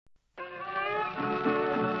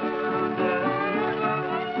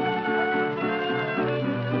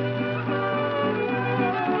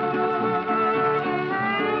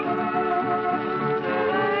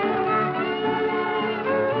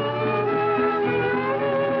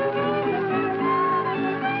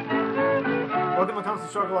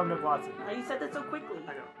Struggle. I'm Nick Watson. You said that so quickly.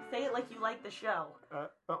 I know. Say it like you like the show.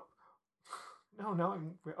 No,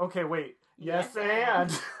 okay, wait. Yes,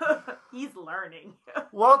 and. He's learning.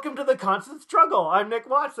 Welcome to the Constant Struggle. I'm Nick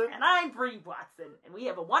Watson. And I'm Bree Watson. And we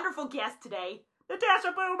have a wonderful guest today,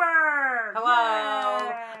 NATASHA Boomer! Hello!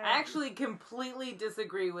 Yay! I actually completely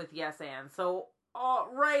disagree with yes and. So,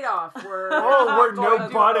 right off, we're... we're no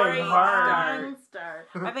butting great hard. Start.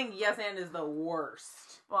 I think yes and is the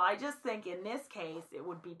worst. Well, I just think in this case, it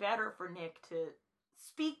would be better for Nick to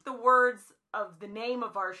speak the words of the name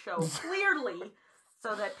of our show clearly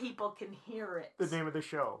so that people can hear it. The name of the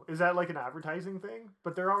show. Is that like an advertising thing?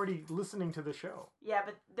 But they're already listening to the show. Yeah,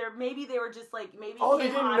 but maybe they were just like, maybe they came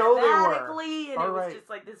didn't know they were. automatically, and All it was right. just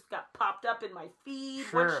like, this got popped up in my feed.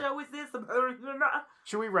 Sure. What show is this?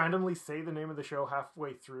 Should we randomly say the name of the show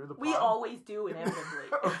halfway through the pod? We always do, inevitably.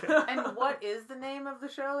 Okay. And what is the name of the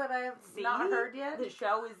show that I have not heard yet? The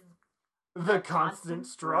show is The Constant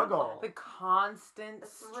Struggle. The Constant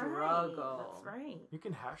Struggle. That's right. You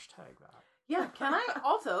can hashtag that. Yeah, can I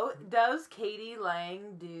also, does Katie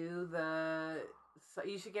Lang do the... So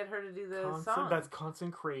you should get her to do the song. That's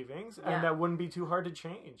Constant Cravings, Yeah. and that wouldn't be too hard to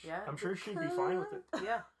change. Yeah. I'm sure she'd be fine with it.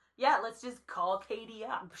 Yeah. Yeah, let's just call Katie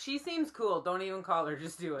up. She seems cool. Don't even call her.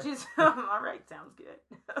 Just do it. Just, all right, sounds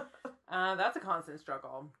good. That's a constant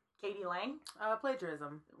struggle. Katie Lang?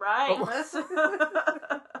 Plagiarism. Right.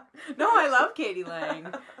 No, I love Katie Lang.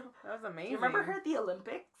 That was amazing. Do you remember her at the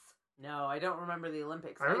Olympics? No, I don't remember the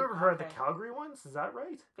Olympics. I remember her at the Okay. Calgary ones. Is that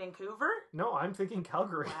right? Vancouver? No, I'm thinking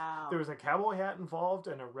Calgary. Wow. There was a cowboy hat involved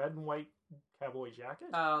and a red and white cowboy jacket.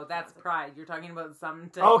 Oh, that's Pride. You're talking about some...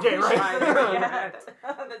 Okay, right. Yeah,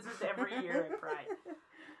 that's just every year at Pride.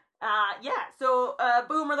 So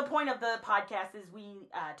Boomer, the point of the podcast is we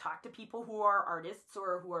talk to people who are artists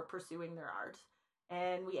or who are pursuing their art,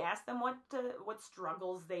 and we ask them what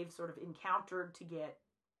struggles they've sort of encountered to get,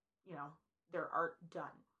 their art done.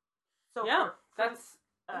 So Yeah, that's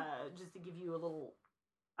just to give you a little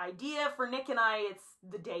idea. For Nick and I, it's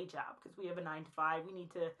the day job because we have a 9 to 5. We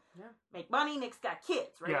need to make money. Nick's got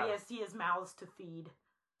kids, right? Yeah. He has mouths to feed.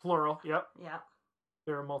 Plural, yep. Yeah.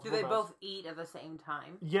 There are multiple Do they mouths. both eat at the same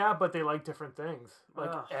time? Yeah, but they like different things. Like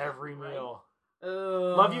Ugh, every right. meal. Ugh.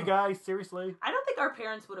 Love you guys, seriously. I don't think our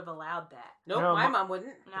parents would have allowed that. Nope, No, my mom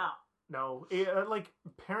wouldn't. No. No, like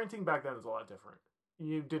parenting back then was a lot different.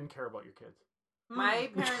 You didn't care about your kids. My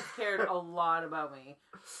parents cared a lot about me.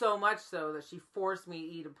 So much so that she forced me to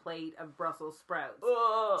eat a plate of Brussels sprouts.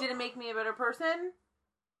 Ugh. Did it make me a better person?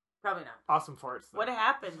 Probably not. Awesome farts, though. What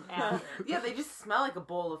happened after? Yeah, they just smell like a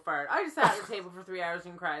bowl of fart. I just sat at the table for 3 hours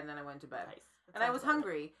and cried, and then I went to bed. Nice. That And I sounds was lovely.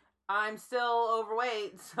 hungry. I'm still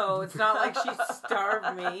overweight, so it's not like she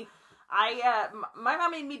starved me. My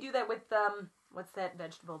mom made me do that with what's that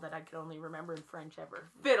vegetable that I could only remember in French ever?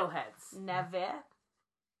 Fiddleheads. Navet.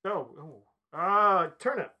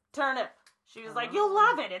 Turnip. Turnip. She was like, "You'll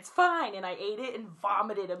love it. It's fine." And I ate it and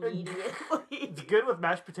vomited immediately. It's good with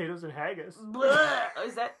mashed potatoes and haggis. Blah.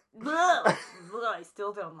 Is that? Blah. Blah. I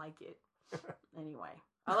still don't like it. Anyway.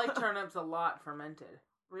 I like turnips a lot fermented.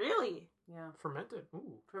 Really? Yeah. Fermented.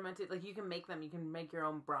 Ooh. Fermented, like you can make them. You can make your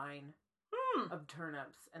own brine of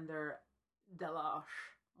turnips, and they're delish.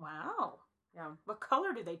 Wow. Yeah. What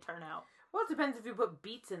color do they turn out? Well, it depends if you put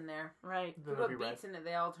beets in there. Right. If Then you it'll put be red. beets in it,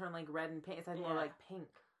 they all turn like red and pink. It's more like pink.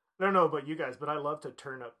 I don't know about you guys, but I love to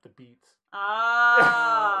turn up the beats.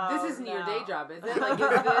 Oh, This isn't your no. day job, is it? Like,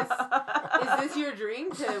 is this your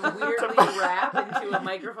dream to weirdly rap into a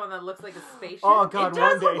microphone that looks like a spaceship? Oh, It God,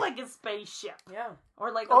 does one look day. like a spaceship. Yeah.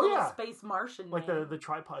 Or like a Oh, little yeah. space Martian Like man. the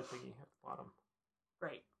tripod thingy at the bottom.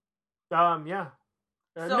 Right. Yeah.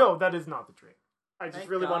 So- No, that is not the dream. I just Thank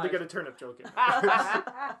really wanted to God. get a turnip joke in.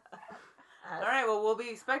 All right, well, we'll be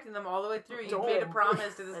expecting them all the way through. You Don't. made a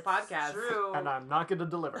promise to this That's podcast. true. And I'm not going to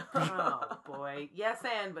deliver. Oh, boy. Yes,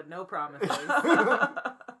 but no promises.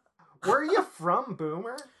 Where are you from,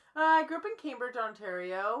 Boomer? I grew up in Cambridge,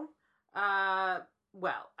 Ontario.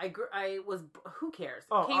 Well, I was, who cares?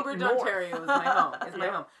 Oh, up Cambridge, north. Ontario is my home. Is my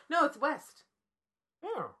Yeah. home. No, it's west.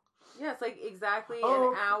 Yeah. Yeah, it's like exactly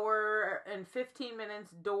Oh. an hour and 15 minutes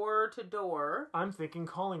door to door. I'm thinking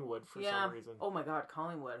Collingwood for some reason. Oh my God,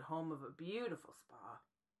 Collingwood, home of a beautiful spa.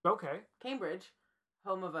 Okay. Cambridge,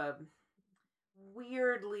 home of a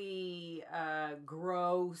weirdly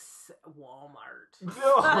gross Walmart.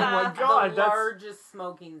 Oh my God, The that's... largest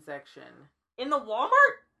smoking section. In the Walmart?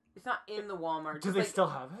 It's not in the Walmart. Do It's they like- still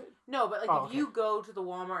have it? No, but like Oh, if okay. you go to the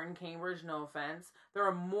Walmart in Cambridge, no offense, there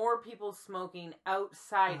are more people smoking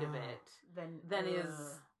outside of it than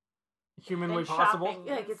is Humanly Then possible? shopping.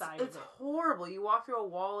 yeah, like inside it's of it. horrible. You walk through a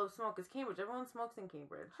wall of smoke. It's Cambridge. Everyone smokes in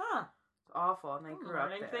Cambridge. Huh. It's awful, and I grew up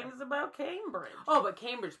Learning there. things about Cambridge. Oh, but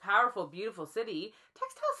Cambridge, powerful, beautiful city,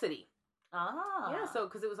 textile city. Ah. Yeah, so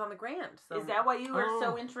because it was on the Grand. So. Is that why you were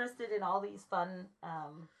so interested in all these fun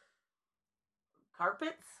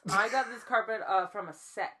carpets? I got this carpet from a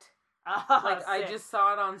set. Like I just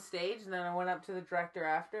saw it on stage, and then I went up to the director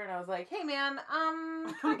after, and I was like, "Hey, man,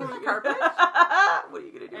 can I get your carpet?" What are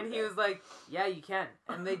you gonna do? And he was like, "Yeah, you can."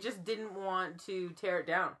 And they just didn't want to tear it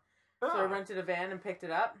down, so I rented a van and picked it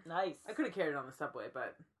up. Nice. I could have carried it on the subway,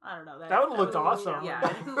 but I don't know. That would have looked awesome. yeah.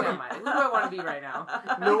 And who am I? Who do I want to be right now?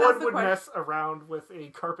 No one would mess around with a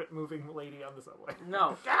carpet moving lady on the subway.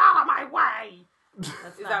 No, Get out of my way.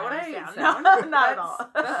 That's is not that what how I you sound? No, not at all.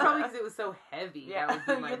 That's probably because it was so heavy. Yeah, That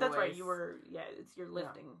would be my that's voice. right. You were. Yeah, it's your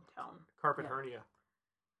lifting tone. Carpet hernia.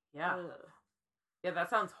 Yeah. Ugh. Yeah, that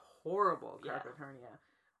sounds horrible, Yeah. carpet hernia.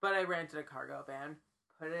 But I rented a cargo van,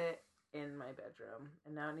 put it in my bedroom,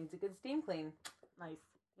 and now it needs a good steam clean. Nice.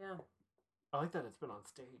 Yeah. I like that it's been on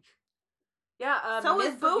stage. Yeah, So Myth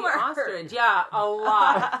is of the Boomer. Ostrich. Yeah, a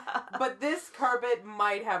lot. But this carpet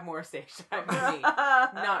might have more stage time than me.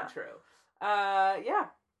 Not true. Yeah.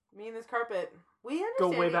 Me and this carpet, we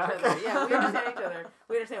understand Go way each back. other. Yeah, we understand each other.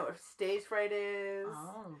 We understand what stage fright is.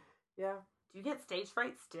 Oh. Yeah. Do you get stage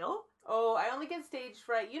fright still? Oh, I only get stage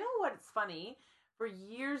fright. You know what's funny? For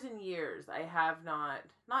years and years, I have not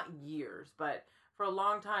years, but for a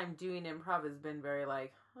long time, doing improv has been very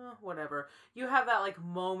like, whatever. You have that like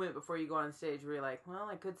moment before you go on stage where you're like, well,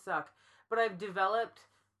 I could suck. But I've developed,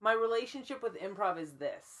 my relationship with improv is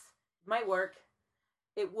this. It might work.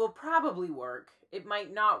 It will probably work. It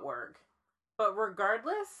might not work. But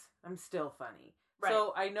regardless, I'm still funny. Right.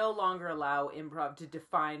 So I no longer allow improv to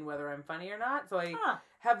define whether I'm funny or not. So I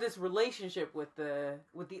have this relationship with the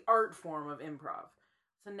art form of improv.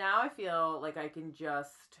 So now I feel like I can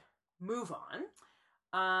just move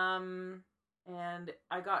on. And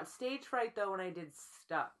I got stage fright though when I did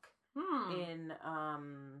Stuck in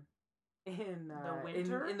the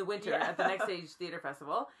winter? in the winter at the Next Stage Theater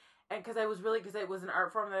Festival. And because it was an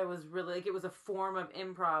art form that I was really, like, it was a form of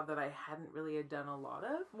improv that I hadn't really done a lot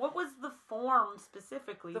of. What was the form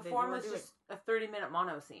specifically? The that form you were was doing? just a 30-minute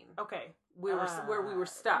mono scene. Okay. Where we were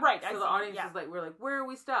stuck. Right. So the audience was like, we're like, where are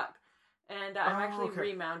we stuck? And I'm actually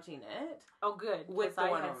remounting it. Oh, good. With the I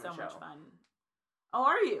one had woman so show. much fun. Oh,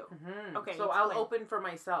 are you? Mm-hmm. Okay. So I'll open for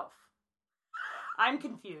myself. I'm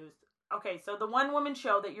confused. Okay, so the one woman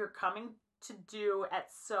show that you're coming to do at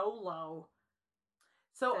Solo.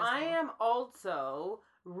 So I am also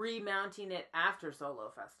remounting it after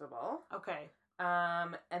Solo Festival. Okay.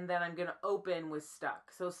 And then I'm gonna open with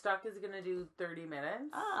Stuck. So Stuck is gonna do 30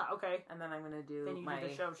 minutes. Ah, okay. And then I'm gonna do Then you my do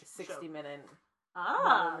the show. 60-minute.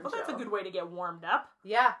 Well, that's a good way to get warmed up.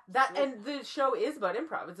 Yeah, and the show is about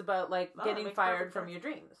improv. It's about like getting fired from sense. your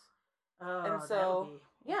dreams. And so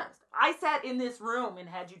yeah, I sat in this room and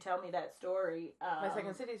had you tell me that story. my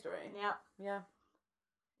Second City story.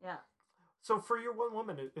 Yeah. So for your one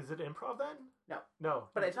woman, is it improv then? No.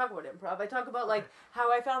 But I talk about improv. I talk about like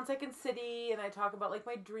how I found Second City, and I talk about like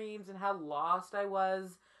my dreams and how lost I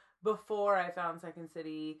was before I found Second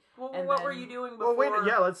City. Well, and what were you doing before? Well, wait.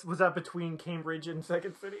 Yeah, was that between Cambridge and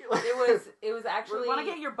Second City? It was actually. We want to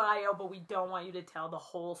get your bio, but we don't want you to tell the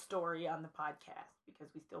whole story on the podcast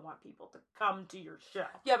because we still want people to come to your show.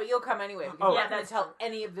 Yeah, but you'll come anyway because I'm not going to tell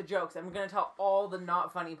any of the jokes. I'm going to tell all the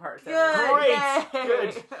not funny parts.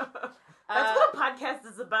 Good. That's what a podcast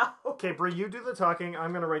is about. Okay, Brie, you do the talking.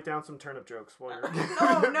 I'm going to write down some turnip jokes while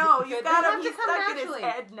you're... No, you gotta have be to come stuck in naturally.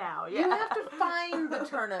 his head now. Yeah. You have to find the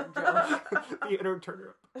turnip joke. The inner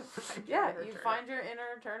turnip. Yeah, you find your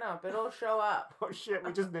inner turnip. It'll show up. Oh shit,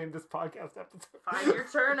 we just named this podcast episode. Find your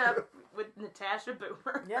turnip with Natasha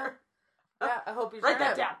Boomer. Yeah. Yeah, I hope your Write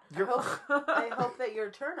turnip. that down. I hope that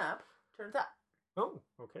your turnip turns up. Oh,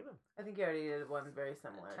 okay then. I think you already did one very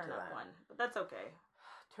similar to Turnip that. one, but that's okay.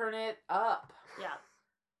 Turn it up. Yeah.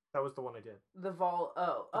 That was the one I did. The vol.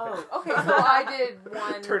 Oh, okay. So I did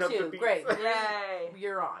one, Turn up the two. beats. Great. Yay.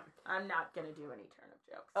 You're on. I'm not gonna do any turnip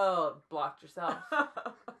jokes. Oh, blocked yourself.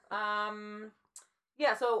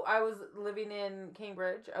 Yeah. So I was living in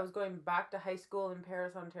Cambridge. I was going back to high school in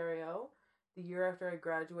Paris, Ontario, the year after I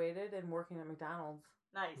graduated, and working at McDonald's.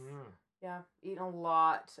 Nice. Yeah, eating a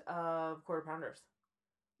lot of quarter pounders.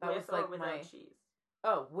 That With was like or without cheese.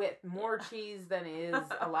 Oh, with more cheese than is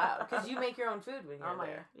allowed. Because you make your own food when you're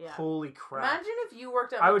there. Yeah. Holy crap. Imagine if you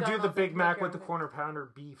worked at I would McDonald's do the Big and Mac make with your the own corner pounder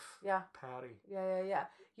beef patty. Yeah.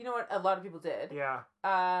 You know what a lot of people did? Yeah.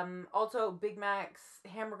 Also, Big Macs,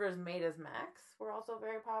 hamburgers made as Macs were also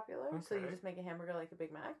very popular. Okay. So you just make a hamburger like a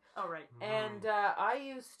Big Mac. Oh, right. And I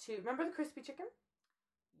used to... Remember the crispy chicken?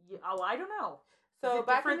 Yeah, oh, I don't know. So Is it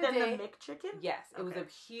back in different the than day, the McChicken? yes, it was Okay. a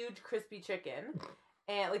huge crispy chicken,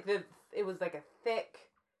 and like it was like a thick,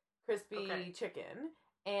 crispy chicken,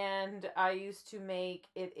 and I used to make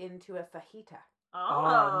it into a fajita.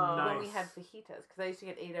 Oh, nice. When we had fajitas, because I used to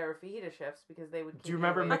get 8-hour fajita shifts because they would. Do you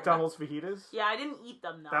remember McDonald's fajitas? Yeah, I didn't eat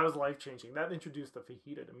them though. That was life changing. That introduced the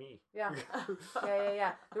fajita to me. Yeah.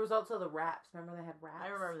 Yeah. There was also the wraps. Remember they had wraps? I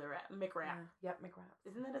remember the McWrap. Yep, McWraps.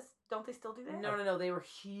 Isn't that don't they still do that? No, they were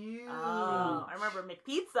huge. Oh, I remember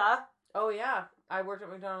McPizza. Oh yeah, I worked at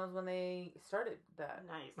McDonald's when they started that.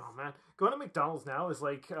 Nice. Oh man, going to McDonald's now is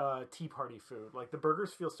like tea party food. Like the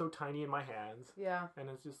burgers feel so tiny in my hands. Yeah. And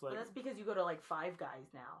it's just like. But that's because you go to like Five Guys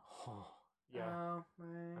now. Oh, yeah. Oh,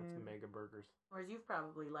 right. That's mega burgers. Whereas you've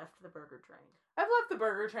probably left the burger train. I've left the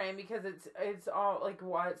burger train because it's all like,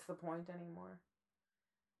 what's the point anymore?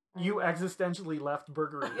 You existentially left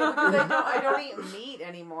burger. Yeah, because I don't eat meat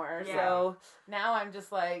anymore. Yeah. So now I'm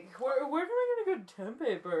just like, where can we get a good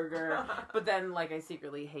tempeh burger? But then like I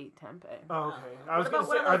secretly hate tempeh. Oh, okay. I What was going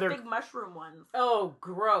about to say, one are of those there? big mushroom ones? Oh,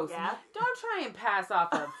 gross. Yeah? Don't try and pass off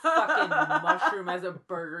a fucking mushroom as a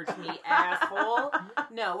burger to me, asshole.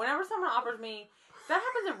 No, whenever someone offers me, that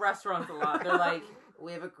happens at restaurants a lot. They're like,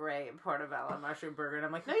 we have a great portobello mushroom burger. And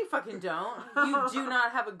I'm like, no, you fucking don't. You do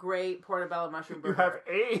not have a great portobello mushroom burger. You have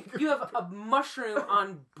egg. You have a mushroom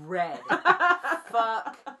on bread.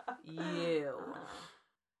 Fuck you.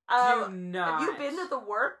 Do not. Have you been to the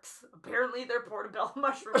Works? Apparently their portobello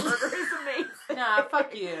mushroom burger is amazing. Nah,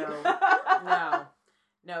 fuck you.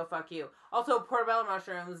 No, fuck you. Also, portobello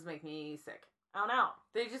mushrooms make me sick. Oh no.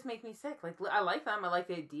 They just make me sick. Like, I like them. I like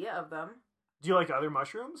the idea of them. Do you like other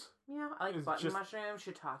mushrooms? Yeah, I like It's button just- mushrooms,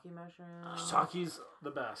 shiitake mushrooms. Shiitake's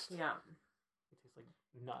the best. Yeah. It tastes like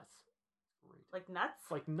nuts. Great. Like nuts?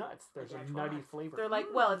 It's like nuts. There's Like a actual nutty nuts. flavor. They're like,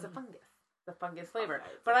 well, it's a fungus. The fungus flavor. Okay.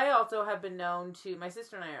 But I also have been known to, my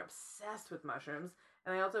sister and I are obsessed with mushrooms.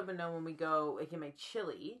 And I also have been known when we go, like in my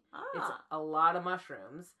chili, it's a lot of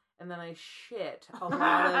mushrooms. And then I shit a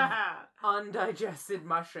lot of undigested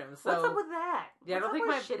mushrooms. So, what's up with that? Yeah, I don't What's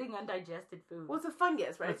think up with shitting undigested food. well, it's a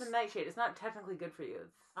fungus, right? It's a It's- nightshade. It's not technically good for you.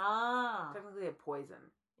 It's technically a poison.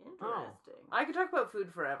 Interesting. I could talk about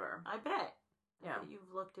food forever. I bet. Yeah.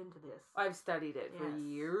 You've looked into this. I've studied it for Yes.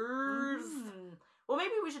 years. Mm. Well,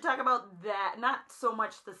 maybe we should talk about that. Not so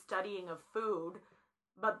much the studying of food,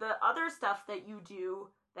 but the other stuff that you do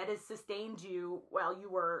that has sustained you while you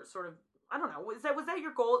were sort of, I don't know, was that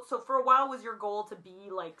your goal? So for a while, was your goal to be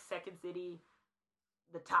like Second City,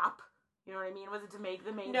 the top? You know what I mean? Was it to make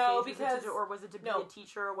the main No, stage? because- Or was it to be no. a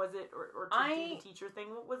teacher? Or was it or to do the teacher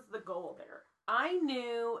thing? What was the goal there? I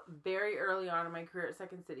knew very early on in my career at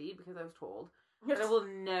Second City, because I was told, that I will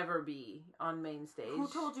never be on main stage. Who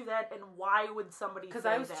told you that, and why would somebody say Because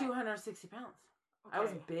that? I was 260 pounds. Okay. I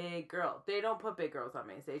was a big girl. They don't put big girls on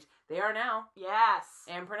main stage. They are now. Yes.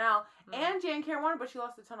 And Purnell. Mm. And Jan Care wanted, but she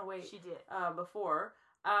lost a ton of weight. She did. Before.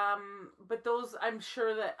 But those, I'm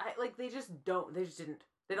sure that, they just don't. They just didn't.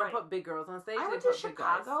 They don't Right. put big girls on stage. I they went to put big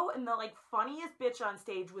guys. Chicago, and the funniest bitch on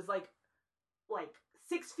stage was like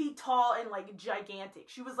 6 feet tall and gigantic.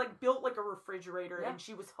 She was built like a refrigerator, Yeah. and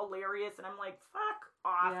she was hilarious. And I'm like, fuck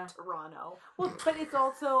off, Yeah. Toronto. Well, but it's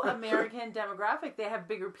also American demographic. They have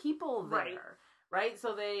bigger people there, Right. right?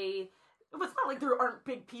 So they, It's not like there aren't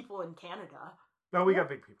big people in Canada. No, we got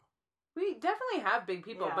big people. we definitely have big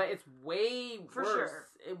people, Yeah. but it's way For worse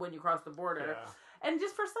when you cross the border. Yeah. And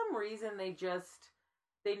just for some reason, they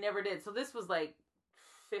never did. So this was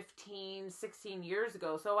 15, 16 years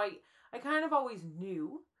ago. So I kind of always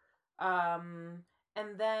knew.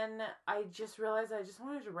 And then I just realized I just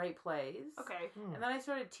wanted to write plays. Okay. Hmm. And then I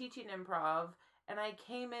started teaching improv, and I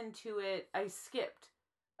came into it, I skipped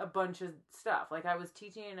a bunch of stuff. I was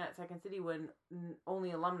teaching at Second City when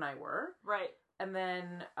only alumni were. Right. And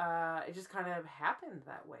then it just kind of happened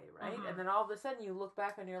that way, right? Mhm. And then all of a sudden you look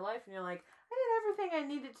back on your life and you're like, I did everything I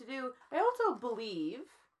needed to do. I also believe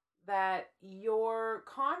that your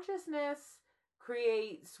consciousness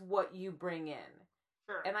creates what you bring in.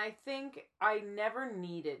 Sure. And I think I never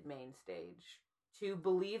needed main stage to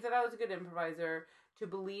believe that I was a good improviser, to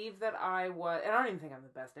believe that I was, and I don't even think I'm the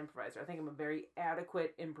best improviser. I think I'm a very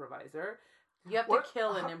adequate improviser. You have to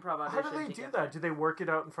kill an improv audition. How do they to do get that? Do they work it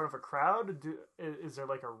out in front of a crowd? Is there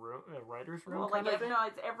a room, a writer's room? Well, kind of thing?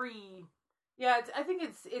 it's every. Yeah, I think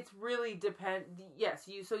it's really Yes,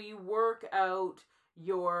 you work out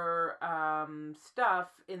your stuff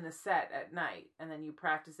in the set at night, and then you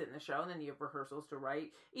practice it in the show, and then you have rehearsals to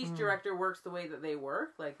write. Each director works the way that they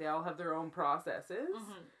work. They all have their own processes.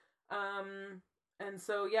 Mhm. And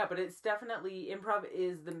so yeah, but it's definitely improv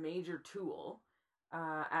is the major tool.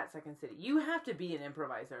 at Second City. You have to be an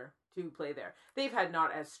improviser to play there. They've had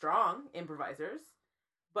not as strong improvisers,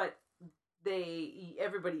 but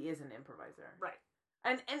everybody is an improviser. Right.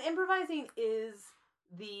 And improvising is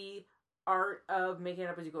the art of making it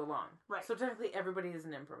up as you go along. Right. So technically everybody is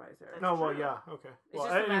an improviser. That's No, well, true. yeah, okay. It's Well,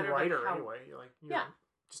 just a any matter of, like, writer, how- anyway. You're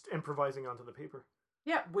just improvising onto the paper.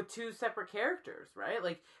 Yeah, with two separate characters, right?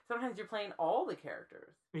 Like, sometimes you're playing all the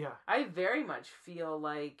characters. Yeah. I very much feel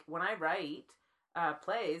like when I write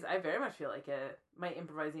plays, I very much feel like my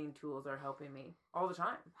improvising tools are helping me all the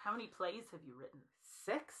time. How many plays have you written?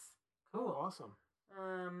 6. Oh, awesome.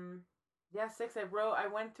 Yeah, 6. I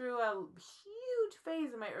went through a huge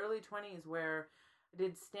phase in my early 20s where I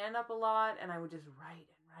did stand up a lot, and I would just write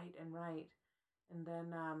and write.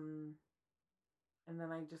 And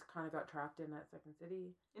then I just kind of got trapped in that Second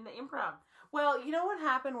City. In the improv. Well, you know what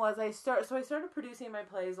happened was I started producing my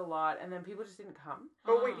plays a lot, and then people just didn't come.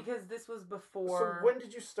 Oh, wait. Because this was before. So when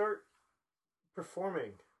did you start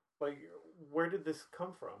performing? Like, where did this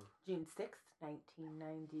come from? June 6th,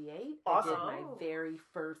 1998. Awesome. I did my very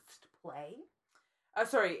first play.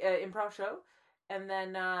 Improv show. And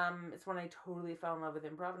then it's when I totally fell in love with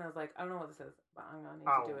improv, and I was like, I don't know what this is, but I'm going to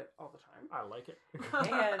need to do it all the time. I like it.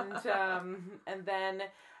 And then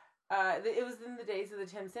it was in the days of the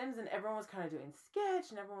Tim Sims, and everyone was kind of doing sketch,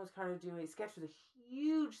 and everyone was kind of doing sketch was a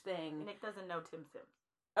huge thing. Nick doesn't know Tim Sims.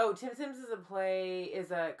 Oh, Tim Sims is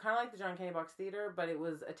a kind of like the John Candy Box Theater, but it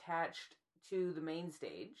was attached to the main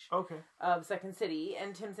stage of Second City,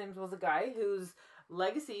 and Tim Sims was a guy whose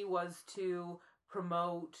legacy was to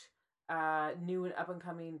promote new and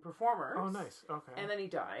up-and-coming performers. Oh, nice. Okay. And then he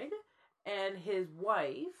died, and his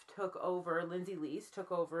wife Lindsay Lease,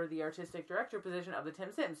 took over the artistic director position of the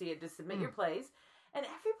Tim Sims. So you had to submit your plays, and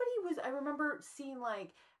everybody I remember seeing,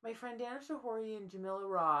 like, my friend Dana Shahori and Jamila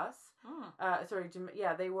Ross,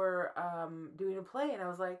 they were doing a play, and I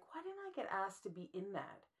was like, why didn't I get asked to be in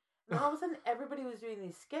that? And then all of a sudden, everybody was doing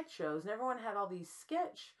these sketch shows, and everyone had all these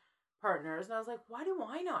sketch partners, and I was like, why do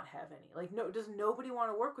I not have any? Like, does nobody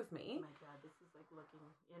want to work with me? Oh my god, this is like looking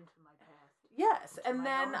into my past. Yes, and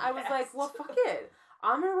then I was like, well, fuck it.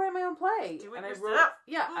 I'm gonna write my own play. Do it and yourself.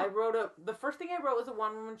 I wrote the first thing I wrote was a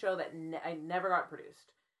one-woman show that I never got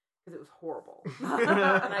produced because it was horrible.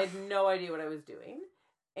 And I had no idea what I was doing.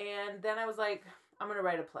 And then I was like, I'm gonna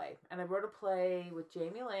write a play. And I wrote a play with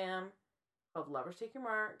Jamie Lamb called Lovers Take Your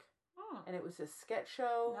Mark. And it was a sketch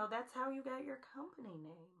show. No, that's how you got your company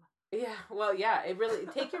name. Yeah, well, yeah, it really,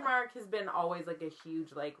 Take Your Mark has been always, like, a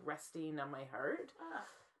huge, like, resting on my heart.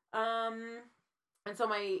 And so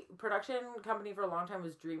my production company for a long time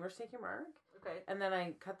was Dreamers Take Your Mark. Okay. And then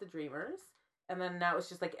I cut the Dreamers. And then now it's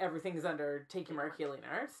just, like, everything's under Take Your Mark Healing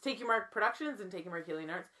Arts. Take Your Mark Productions and Take Your Mark Healing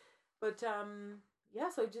Arts. But, yeah,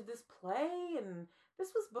 so I did this play, and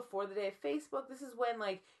this was before the day of Facebook. This is when,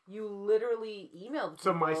 like, you literally emailed people.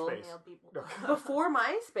 So MySpace. Before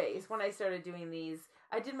MySpace, when I started doing these,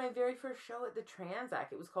 I did my very first show at the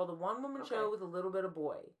Transac. It was called a one-woman show with a little bit of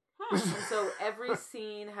boy. And so every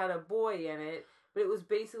scene had a boy in it, but it was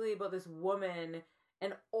basically about this woman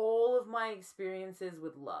and all of my experiences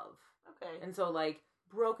with love. Okay. And so, like,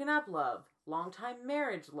 broken up love, long-time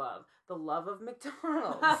marriage love, the love of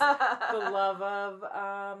McDonald's, the love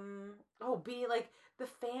of, being, like, the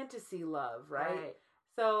fantasy love, right?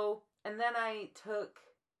 So, and then I took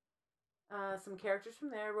some characters from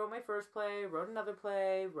there, wrote my first play, wrote another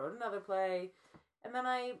play, and then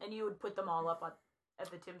And you would put them all up at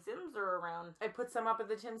the Tim Sims or around? I put some up at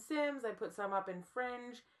the Tim Sims, I put some up in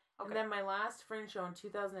Fringe, and then my last Fringe show in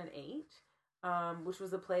 2008, which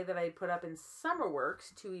was a play that I put up in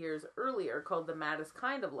Summerworks 2 years earlier called The Maddest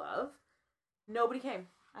Kind of Love. Nobody came.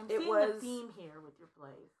 I'm seeing the theme here with your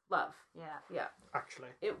plays. Love. Yeah. Yeah. Actually.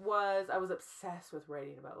 I was obsessed with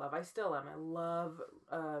writing about love. I still am. I love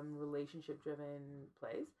relationship-driven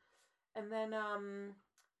plays. And then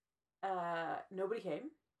nobody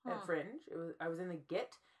came at Fringe. I was in the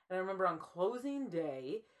Git, and I remember on closing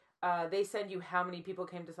day, they send you how many people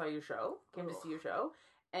came to see your show,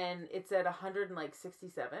 and it's at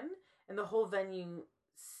 167, and the whole venue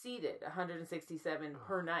seated 167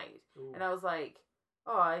 per night. Ooh. And I was like,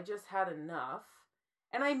 oh, I just had enough.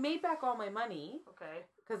 And I made back all my money. Okay.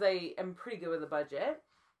 Because I am pretty good with a budget.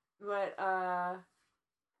 But,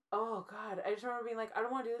 oh, God. I just remember being like, I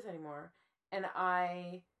don't want to do this anymore. And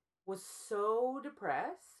I was so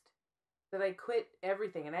depressed that I quit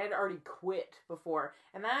everything. And I had already quit before.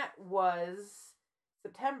 And that was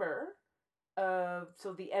September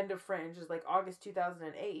so the end of Fringe is like August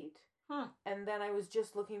 2008. And then I was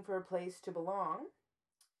just looking for a place to belong.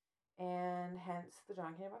 And hence the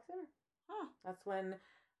John Candy Box Theater. That's when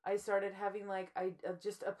I started having like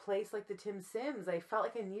just a place like the Tim Sims. I felt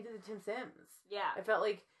like I needed the Tim Sims. Yeah. I felt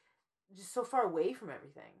like just so far away from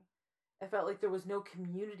everything. I felt like there was no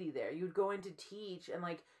community there. You would go in to teach and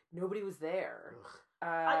like nobody was there.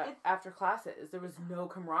 After classes, there was no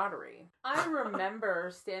camaraderie. I remember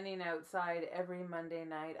standing outside every Monday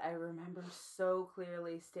night. I remember so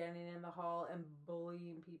clearly standing in the hall and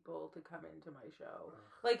bullying people to come into my show.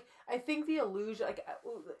 Like, I think the illusion, like,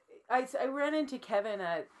 I ran into Kevin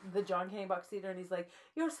at the John Canning Box Theater and he's like,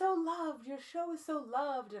 "You're so loved. Your show is so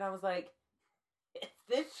loved." And I was like, if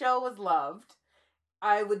this show was loved,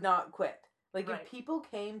 I would not quit. Like, right. if people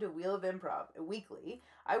came to Wheel of Improv weekly,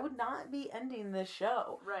 I would not be ending this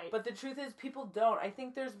show. Right. But the truth is, people don't. I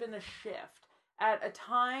think there's been a shift. At a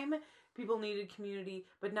time, people needed community,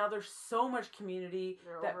 but now there's so much community.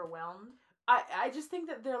 They're overwhelmed. I just think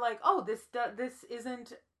that they're like, oh, this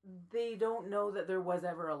isn't... They don't know that there was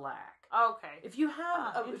ever a lack. Okay. If you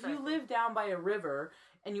have... if you live down by a river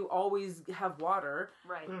and you always have water...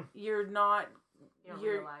 Right. You're not... You don't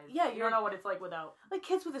realize. Yeah, you don't know what it's like without. Like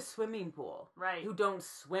kids with a swimming pool. Right. Who don't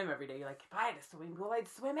swim every day. You're like, if I had a swimming pool, I'd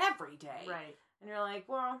swim every day. Right. And you're like,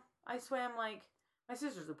 well, I swam like... My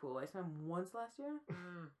sister's a pool. I swam once last year.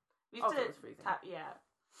 Mm. We used to... it was freezing. Yeah.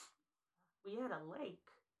 We had a lake.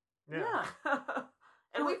 Yeah.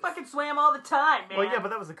 And we fucking swam all the time, man. Well, yeah, but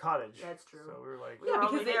that was a cottage. That's true. So we were like... Yeah,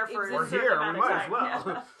 because there for we're here, we might as well.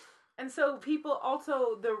 Yeah. And so people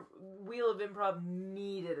also, the Wheel of Improv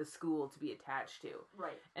needed a school to be attached to.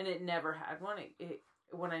 Right. And it never had one.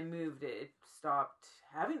 When I moved, it stopped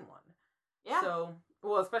having one. Yeah. So,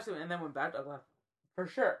 well, especially, and then when Bad Dog left, for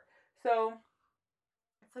sure. So,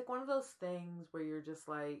 it's like one of those things where you're just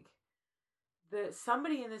like,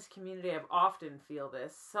 somebody in this community, I've often feel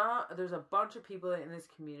this, there's a bunch of people in this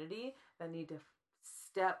community that need to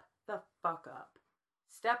step the fuck up.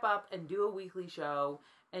 Step up and do a weekly show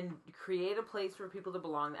and create a place for people to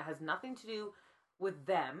belong that has nothing to do with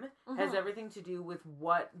them, has everything to do with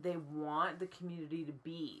what they want the community to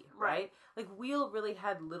be, right? Like, Wheel really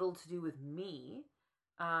had little to do with me.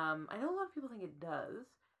 I know a lot of people think it does,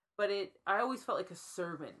 but I always felt like a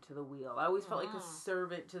servant to the Wheel. I always felt like a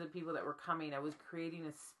servant to the people that were coming. I was creating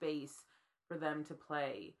a space for them to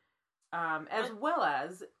play, as well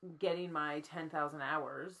as getting my 10,000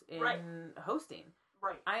 hours in hosting.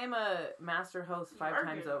 Right. I am a master host 5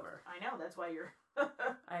 times over. I know, that's why you're...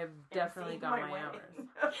 I have definitely got my hours.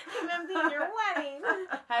 I'm seeing your wedding.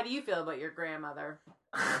 How do you feel about your grandmother?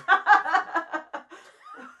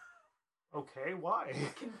 Okay, why?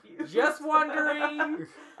 Confused. Just wondering.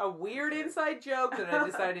 A weird inside joke that I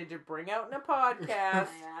decided to bring out in a podcast.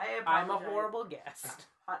 I'm a horrible guest.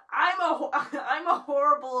 I'm a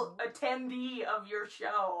horrible attendee of your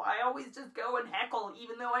show. I always just go and heckle,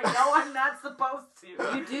 even though I know I'm not supposed to.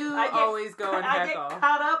 You do always go and heckle. I get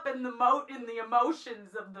caught up in the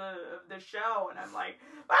emotions of the show, and I'm like,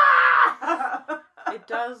 ah! It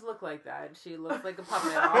does look like that. She looks like a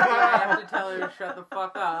puppet. I have to tell her to shut the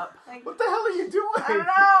fuck up. What the hell are you doing?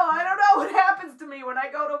 I don't know what happens to me when I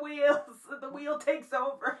go to Wheels. The wheel takes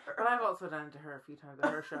over. But I've also done it to her a few times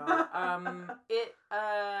at her show.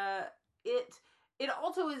 It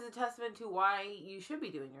also is a testament to why you should be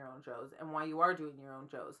doing your own shows and why you are doing your own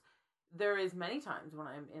shows. There is many times when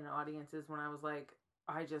I'm in audiences when I was like,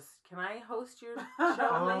 can I host your show,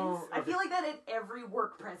 please? I feel like that at every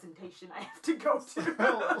work presentation I have to go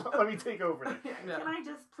to. Let me take over then. Yeah. Can I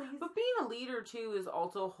just please? But being a leader, too, is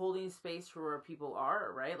also holding space for where people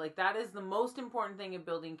are, right? Like, that is the most important thing in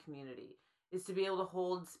building community, is to be able to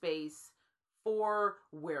hold space for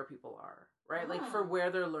where people are, right? Like, for where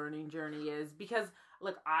their learning journey is. Because,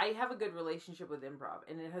 like, I have a good relationship with improv,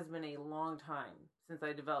 and it has been a long time since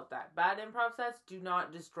I developed that. Bad improv sets do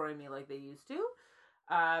not destroy me like they used to.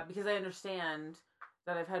 Because I understand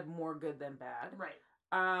that I've had more good than bad. Right.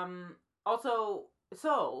 Also,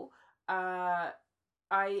 I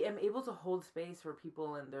am able to hold space for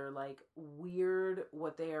people and their, like, weird,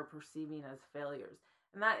 what they are perceiving as failures.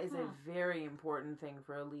 And that is a very important thing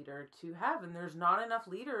for a leader to have. And there's not enough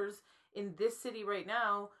leaders in this city right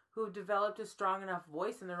now who have developed a strong enough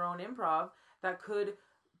voice in their own improv that could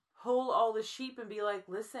pull all the sheep and be like,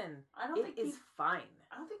 listen, it is fine.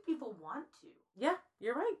 I don't think people want to. Yeah,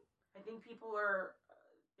 you're right. I think people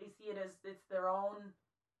they see it as it's their own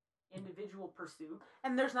individual pursuit.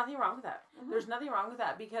 And there's nothing wrong with that. There's nothing wrong with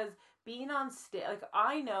that because being on stage, like,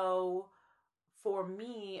 I know for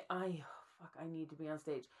me, I need to be on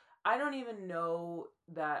stage. I don't even know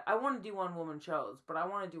that I want to do one-woman shows, but I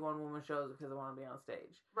want to do one-woman shows because I want to be on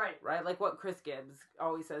stage. Right. Right? Like what Chris Gibbs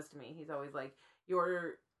always says to me. He's always like,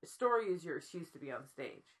 your story is your excuse to be on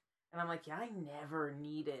stage. And I'm like, yeah, I never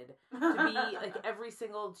needed to be like every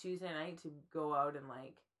single Tuesday night to go out and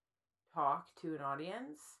like talk to an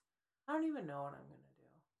audience. I don't even know what I'm gonna do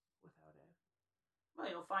without it. Well,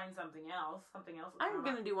 you'll find something else. Something else. I'm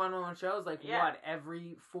gonna do one-on-one shows like what,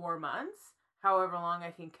 every 4 months, however long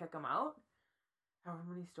I can kick them out, however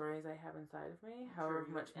many stories I have inside of me, however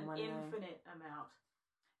much money. An infinite amount.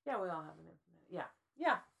 Yeah, we all have an infinite.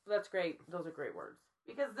 Yeah, that's great. Those are great words.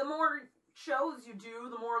 Because the more shows you do,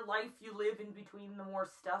 the more life you live in between, the more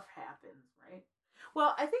stuff happens, right?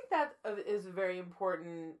 Well, I think that is a very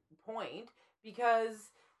important point,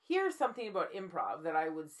 because here's something about improv that I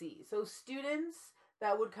would see. So students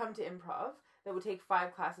that would come to improv that would take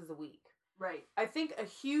 5 classes a week. Right. I think a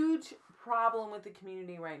huge problem with the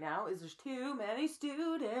community right now is there's too many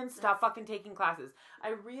students. Stop fucking taking classes. I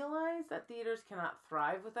realize that theaters cannot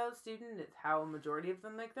thrive without students. It's how a majority of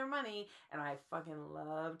them make their money, and I fucking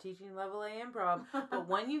love teaching level A improv. But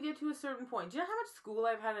when you get to a certain point, do you know how much school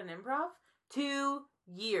I've had in improv? 2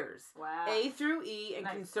 years. Wow. A through E and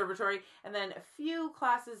conservatory, and then a few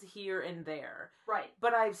classes here and there. Right.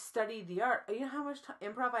 But I've studied the art. You know how much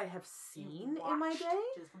improv I have seen in my day?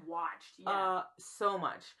 Just watched, yeah. So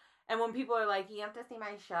much. And when people are like, you have to see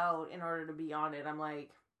my show in order to be on it, I'm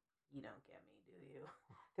like, you don't get me, do you?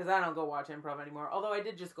 Because I don't go watch improv anymore. Although I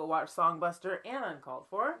did just go watch Songbuster and Uncalled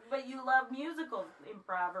For. But you love musical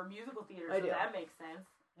improv or musical theater, so that makes sense.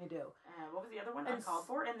 I do. What was the other one? Uncalled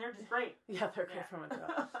For, and they're just great. Yeah, they're great from a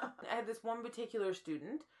job. I had this one particular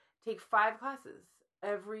student take 5 classes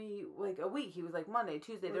every, like, a week. He was like Monday,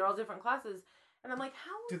 Tuesday. They're all different classes. And I'm like,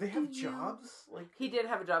 how do they have jobs? Like, he did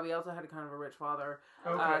have a job. He also had a kind of a rich father.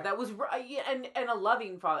 Okay. That was and a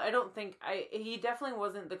loving father. I don't think he definitely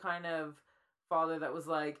wasn't the kind of father that was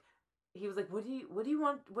like, he was like, what do you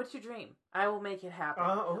want? What's your dream? I will make it happen.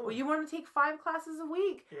 Well, you want to take 5 classes a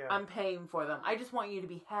week? Yeah. I'm paying for them. I just want you to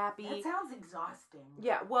be happy. That sounds exhausting.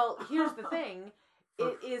 Yeah. Well, here's the thing.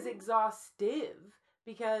 It is exhaustive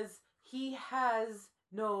because he has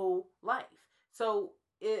no life. So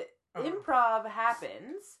improv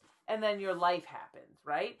happens, and then your life happens,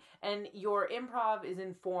 right? And your improv is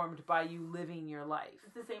informed by you living your life.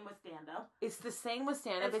 It's the same with stand-up. It's the same with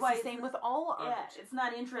stand-up. It's the same with all art. Yeah, it's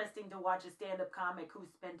not interesting to watch a stand-up comic who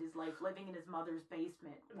spent his life living in his mother's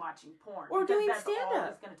basement watching porn. Or doing that's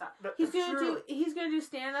stand-up. He's gonna do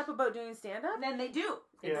stand-up about doing stand-up. And then they do.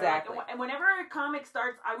 Yeah. Exactly. And whenever a comic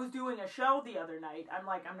starts, I was doing a show the other night. I'm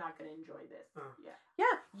like, I'm not gonna enjoy this. Yeah.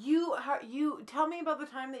 Yeah. You tell me about the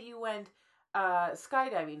time that you went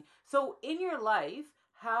skydiving. So in your life,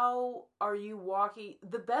 how are you walking?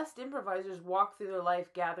 The best improvisers walk through their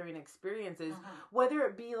life gathering experiences, whether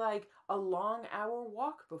it be like a long hour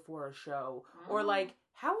walk before a show, or like,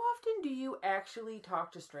 how often do you actually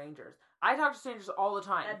talk to strangers? I talk to strangers all the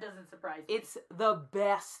time. That doesn't surprise me. It's the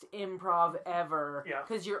best improv ever. Yeah.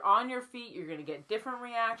 Because you're on your feet, you're going to get different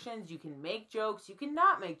reactions, you can make jokes, you can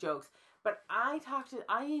not make jokes. But I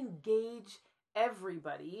engage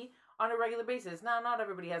everybody on a regular basis. Now, not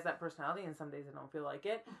everybody has that personality, and some days I don't feel like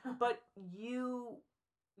it. But your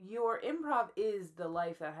improv is the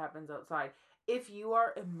life that happens outside. If you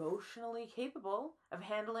are emotionally capable of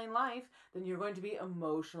handling life, then you're going to be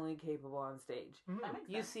emotionally capable on stage.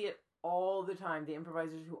 You see it all the time. The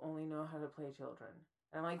improvisers who only know how to play children.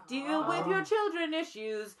 And I'm like, deal with your children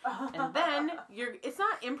issues. And then it's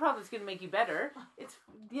not improv that's going to make you better. It's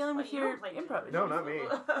dealing with your improv issues. No, not me.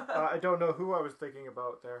 I don't know who I was thinking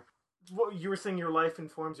about there. Well, you were saying your life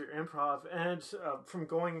informs your improv, and from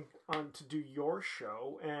going on to do your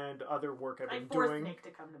show and other work I've been doing. I forced Nick to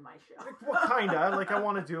come to my show. Well, kinda. Like, I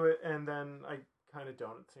want to do it, and then I kind of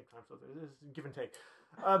don't at the same time, so there's give and take.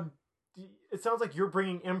 It sounds like you're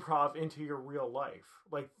bringing improv into your real life,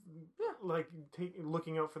 like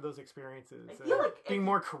looking out for those experiences, being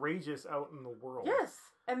more courageous out in the world. Yes,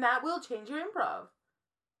 and that will change your improv.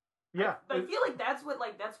 Yeah, but I feel like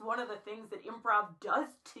that's one of the things that improv does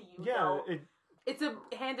to you. Yeah, it's a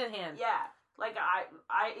hand in hand. Yeah, like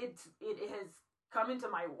it has come into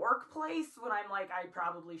my workplace when I'm like, I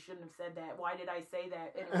probably shouldn't have said that. Why did I say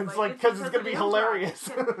that? And it's like, because it's going to be hilarious.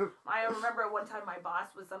 I remember one time my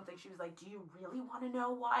boss was something, she was like, do you really want to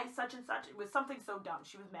know why such and such? It was something so dumb.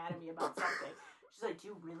 She was mad at me about something. She's like, do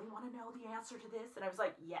you really want to know the answer to this? And I was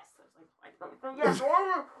like, yes. I was like, yes,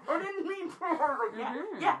 I didn't mean to. I was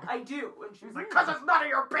like, yeah, I do. And she was like, because it's none of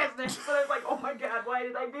your business. And I was like, oh my God, why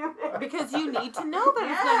did I do this? Because you need to know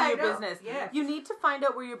that it's none of your business. Yeah. You need to find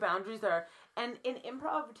out where your boundaries are. And in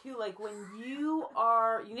improv too, like when you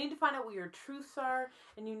need to find out what your truths are,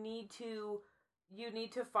 and you need to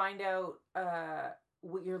find out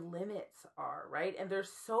what your limits are, right? And there's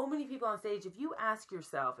so many people on stage. If you ask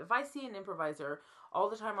yourself, if I see an improviser all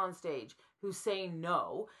the time on stage who say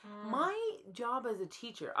no. My job as a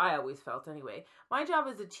teacher, I always felt anyway, my job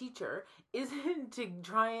as a teacher isn't to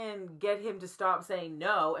try and get him to stop saying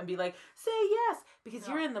no and be like, say yes, because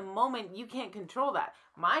you're in the moment, you can't control that.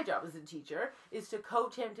 My job as a teacher is to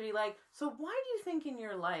coach him to be like, so why do you think in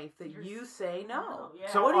your life that you say no?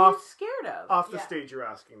 Yeah. So what are you scared of? Off the stage, you're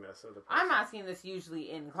asking this of the person. I'm asking this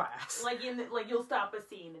usually in class. Like you'll stop a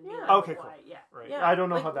scene and be like, okay, why? Cool. Yeah. Right. Yeah. I don't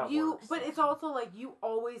know like how that you, works. But it's also like you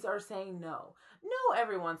always are saying no. No,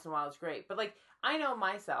 every once in a while is great. But like I know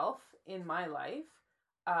myself in my life,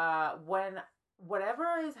 when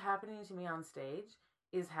whatever is happening to me on stage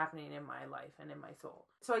is happening in my life and in my soul.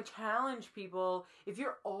 So I challenge people, if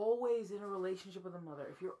you're always in a relationship with a mother,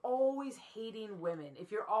 if you're always hating women,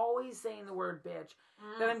 if you're always saying the word bitch,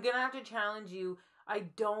 then I'm going to have to challenge you. I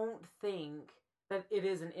don't think that it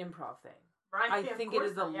is an improv thing. Right. I think it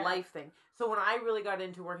is a life thing. So when I really got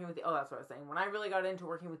into working with that's what I was saying. When I really got into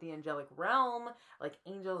working with the angelic realm, like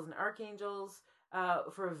angels and archangels,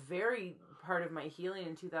 for a very part of my healing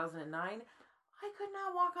in 2009, I could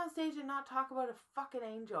not walk on stage and not talk about a fucking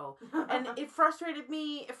angel. And it frustrated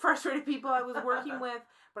me. It frustrated people I was working with.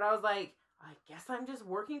 But I was like, I guess I'm just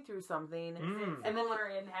working through something. And then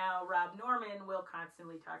in how Rob Norman will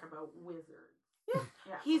constantly talk about wizards. Yeah.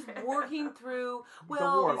 He's working through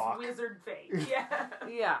his wizard phase.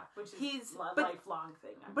 Yeah. Which is a lifelong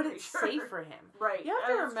thing. But it's safe for him. Right. You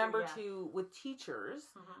have to remember too, with teachers,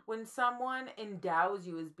 when someone endows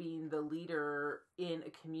you as being the leader in a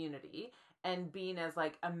community and being as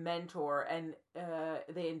like a mentor, and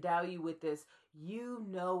they endow you with this,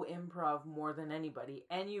 improv more than anybody,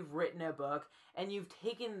 and you've written a book, and you've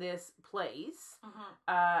taken this place,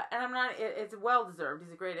 and I'm not, it's well deserved.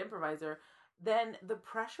 He's a great improviser. Then the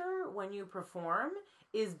pressure when you perform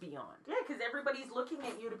is beyond. Yeah, because everybody's looking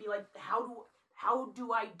at you to be like, how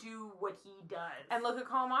do I do what he does? And look at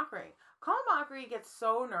Colin Mockery. Colin Mockery gets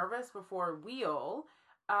so nervous before Wheel,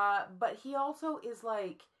 but he also is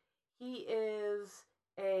like, he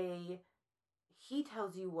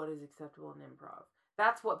tells you what is acceptable in improv.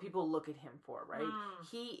 That's what people look at him for, right?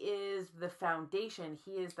 He is the foundation.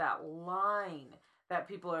 He is that line that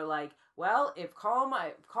people are like, well, if Colin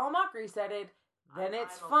Mockery said it, then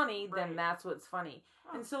it's funny, then that's what's funny.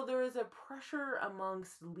 And so there is a pressure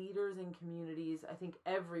amongst leaders and communities, I think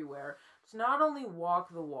everywhere, to not only walk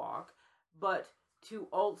the walk, but to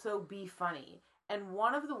also be funny. And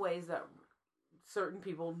one of the ways that certain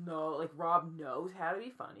people know, like Rob knows how to be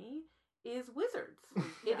funny, is wizards.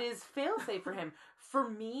 It is fail-safe for him. For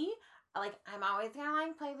me, like, I'm always gonna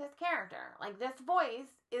like play this character. Like, this voice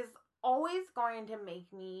is always going to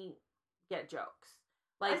make me get jokes.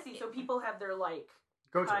 Like, I see. So people have their like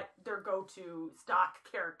their go-to stock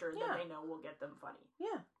character that they know will get them funny.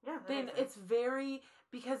 Yeah. Then it's very,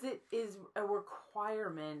 because it is a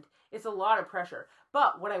requirement. It's a lot of pressure.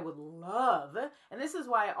 But what I would love, and this is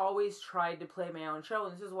why I always tried to play my own show,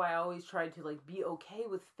 and this is why I always tried to like be okay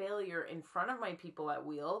with failure in front of my people at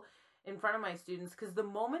Wheel, in front of my students, because the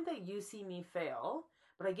moment that you see me fail,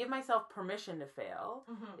 but I give myself permission to fail,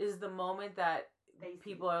 is the moment that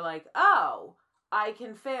people are like, oh, I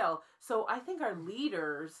can fail. So I think our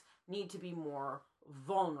leaders need to be more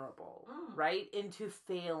vulnerable, right? Into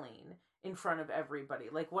failing in front of everybody.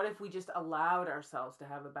 Like, what if we just allowed ourselves to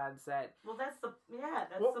have a bad set? Well, that's the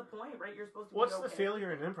point, right? You're supposed to be What's the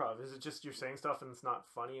failure in improv? Is it just you're saying stuff and it's not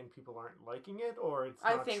funny and people aren't liking it, or it's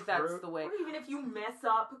not I think true? that's the way. Or even if you mess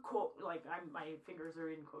up, my fingers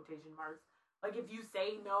are in quotation marks. Like, if you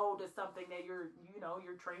say no to something that you're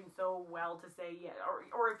trained so well to say yes,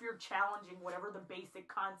 or if you're challenging whatever the basic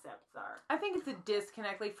concepts are. I think it's a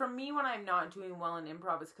disconnect. Like, for me, when I'm not doing well in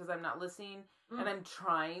improv, it's because I'm not listening, and I'm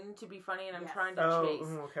trying to be funny, and I'm trying to chase.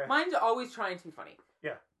 Okay. Mine's always trying to be funny.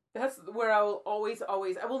 Yeah. That's where I will always, I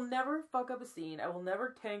will never fuck up a scene. I will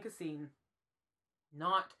never tank a scene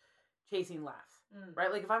not chasing laughs.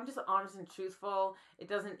 Right? Like, if I'm just honest and truthful, it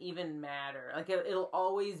doesn't even matter. Like, it'll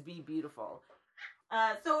always be beautiful.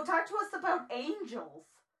 So talk to us about angels.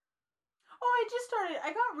 Oh, I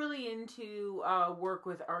got really into work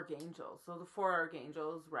with archangels. So the 4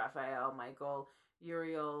 archangels, Raphael, Michael,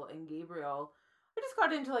 Uriel, and Gabriel. I just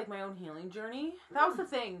got into like my own healing journey. That was the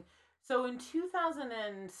thing. So in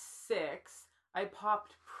 2006, I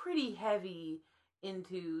popped pretty heavy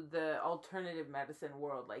into the alternative medicine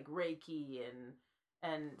world, like Reiki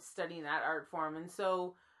and studying that art form. And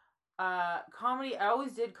so comedy, I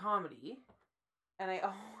always did comedy. And I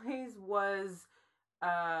always was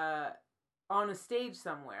on a stage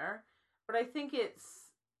somewhere. But I think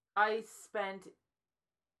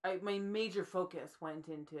my major focus went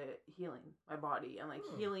into healing my body and like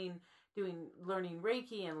healing learning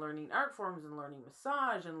Reiki and learning art forms and learning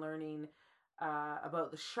massage and learning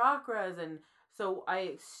about the chakras. And so I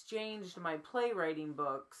exchanged my playwriting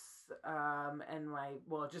books and my,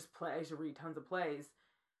 I used to read tons of plays.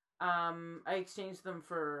 I exchanged them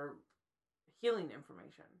for healing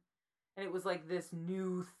information. And it was like this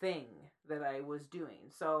new thing that I was doing.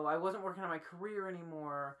 So I wasn't working on my career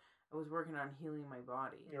anymore. I was working on healing my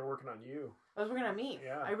body. You're working on you. I was working on me.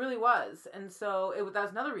 Yeah. I really was. And so that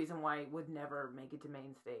was another reason why I would never make it to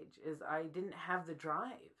main stage, is I didn't have the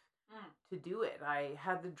drive to do it. I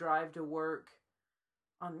had the drive to work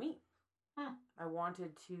on me. I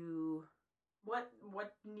wanted to... What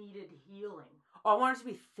needed healing? Oh, I wanted to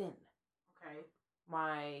be thin. Okay.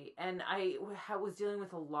 I was dealing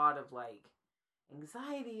with a lot of like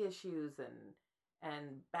anxiety issues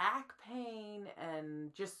and back pain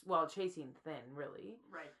and just, chasing thin, really.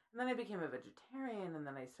 Right. And then I became a vegetarian, and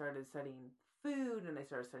then I started studying food, and I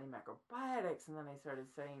started studying macrobiotics, and then I started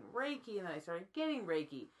studying Reiki, and then I started getting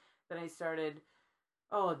Reiki. Then I started,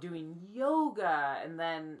 doing yoga, and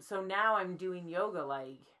then, so now I'm doing yoga,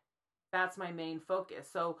 like, that's my main focus.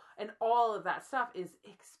 So, and all of that stuff is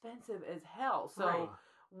expensive as hell. So, right.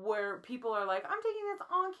 Where people are like, I'm taking this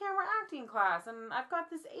on-camera acting class, and I've got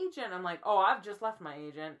this agent. I'm like, I've just left my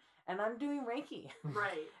agent, and I'm doing Reiki.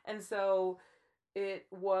 Right. And so, that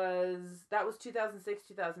was 2006,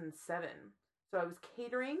 2007. So I was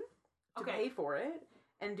catering to pay for it,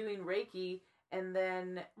 and doing Reiki, and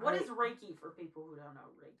then... What is Reiki for people who don't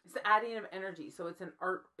know Reiki? It's the adding of energy. So it's an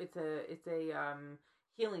art, it's a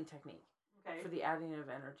healing technique for the adding of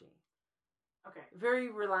energy. Okay. Very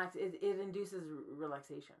relaxed. It induces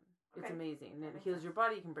relaxation. Okay. It's amazing. And it heals your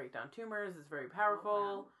body. You can break down tumors. It's very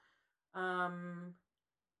powerful. Oh, wow.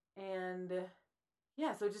 And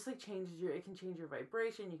yeah, so it just like it can change your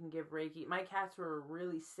vibration. You can give Reiki. My cats were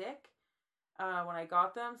really sick when I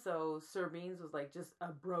got them. So Sir Beans was like just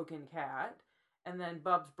a broken cat. And then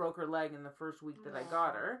Bubs broke her leg in the first week that I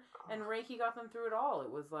got her. And Reiki got them through it all.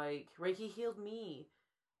 It was like, Reiki healed me.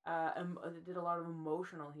 It did a lot of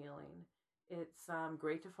emotional healing. It's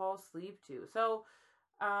great to fall asleep to. So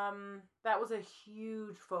that was a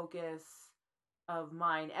huge focus of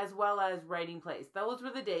mine, as well as writing plays. Those were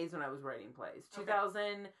the days when I was writing plays.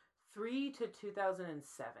 2003 to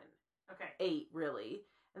 2007. Okay. 8, really.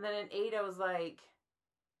 And then in 8, I was like,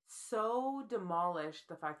 so demolished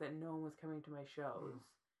the fact that no one was coming to my shows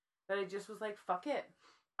that I just was like, fuck it.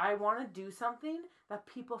 I want to do something that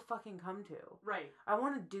people fucking come to. Right. I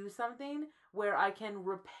want to do something where I can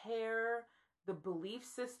repair the belief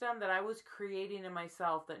system that I was creating in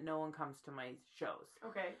myself that no one comes to my shows.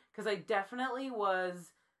 Okay. Because I definitely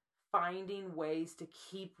was finding ways to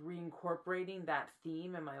keep reincorporating that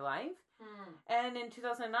theme in my life. And in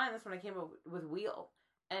 2009, that's when I came up with Wheel.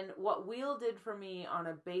 And what Wheel did for me on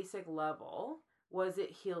a basic level was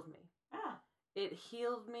it healed me. It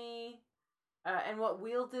healed me. And what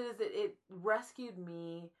Wheel did is it rescued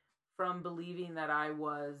me from believing that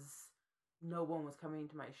no one was coming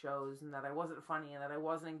to my shows, and that I wasn't funny, and that I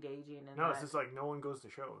wasn't engaging. And it's just like no one goes to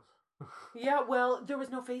shows. Yeah, well, there was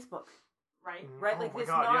no Facebook. Right. Like, it's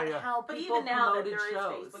not how people promoted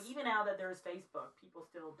shows. Even now that there is Facebook, people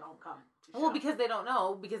still don't come to shows. Well, because they don't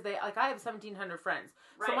know, because I have 1,700 friends.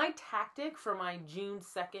 Right. So my tactic for my June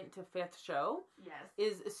 2nd to 5th show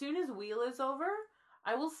is as soon as Wheel is over,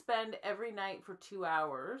 I will spend every night for 2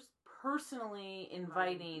 hours personally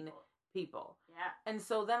inviting people. Yeah. And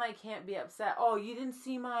so then I can't be upset. Oh, you didn't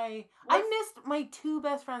see I missed my 2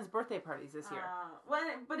 best friends' birthday parties this year.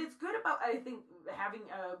 But it's good about, I think, having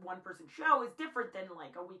a one-person show is different than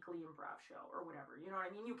like a weekly improv show or whatever. You know what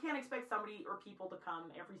I mean? You can't expect somebody or people to come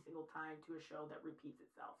every single time to a show that repeats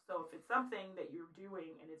itself. So if it's something that you're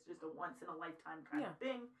doing and it's just a once-in-a-lifetime kind of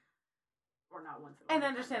thing, or not once in a lifetime. And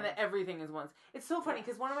understand that everything is once. It's so funny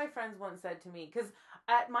because one of my friends once said to me, because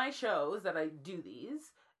at my shows that I do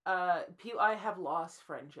these, I have lost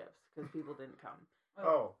friendships because people didn't come.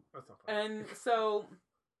 Oh, that's not funny. And so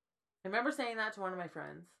I remember saying that to one of my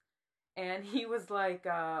friends, and he was like,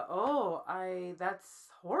 that's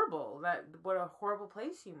horrible. What a horrible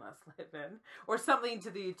place you must live in, or something to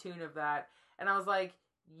the tune of that. And I was like,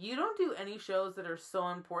 you don't do any shows that are so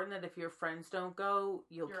important that if your friends don't go,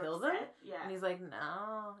 you'll kill them? Yeah. And he's like,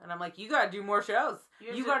 no. And I'm like, you gotta do more shows.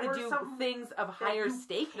 You gotta do things of higher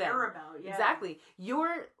stake then. About, yeah. Exactly.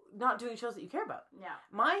 You're not doing shows that you care about. Yeah.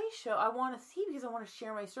 My show, I want to see because I want to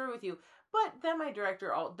share my story with you. But then my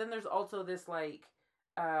director, then there's also this like,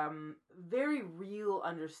 very real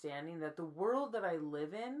understanding that the world that I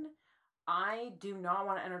live in, I do not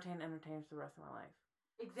want to entertain entertainers for the rest of my life.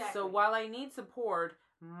 Exactly. So while I need support,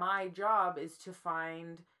 my job is to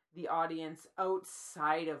find the audience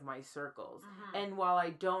outside of my circles. Mm-hmm. And while I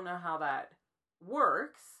don't know how that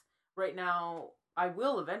works, right now, I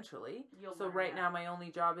will eventually. So right now, my only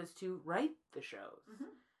job is to write the shows.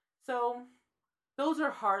 Mm-hmm. So those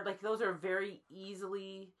are hard. Like, those are very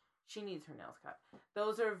easily... She needs her nails cut.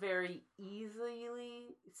 Those are very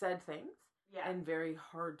easily said things. Yeah. And very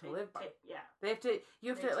hard to live by. They have to,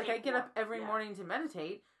 like, I get up every morning to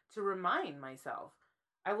meditate to remind myself.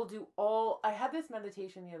 I had this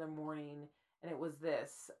meditation the other morning, and it was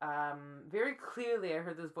this. Very clearly, I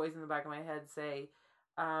heard this voice in the back of my head say,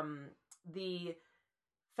 the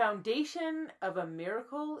foundation of a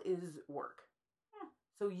miracle is work.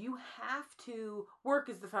 So you have to, work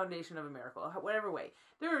is the foundation of a miracle, whatever way.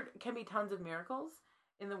 There can be tons of miracles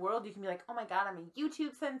in the world. You can be like, oh my God, I'm a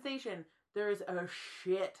YouTube sensation. There's a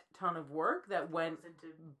shit ton of work that went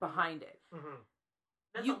behind it. Mm-hmm.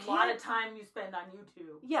 That's a lot of time you spend on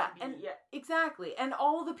YouTube. Yeah, exactly. And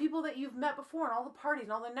all the people that you've met before and all the parties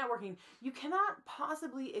and all the networking, you cannot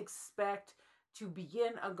possibly expect to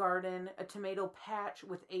begin a garden, a tomato patch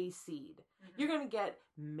with a seed. Mm-hmm. You're going to get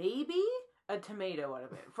maybe a tomato out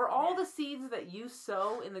of it. For all the seeds that you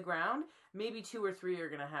sow in the ground, maybe 2 or 3 are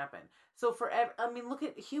going to happen. So look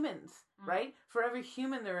at humans, right? For every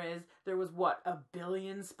human there was what, 1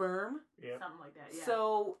 billion sperm? Yeah. Something like that, yeah.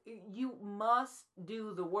 So you must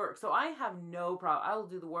do the work. So I have no problem. I will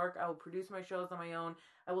do the work. I will produce my shows on my own.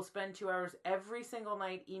 I will spend 2 hours every single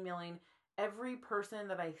night emailing every person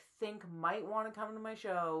that I think might want to come to my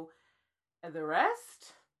show. And the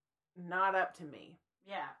rest, not up to me.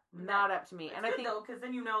 Yeah. Not up to me. And I think, though, because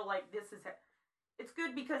then like, this is... It's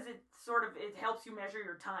good because it helps you measure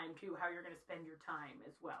your time too, how you're going to spend your time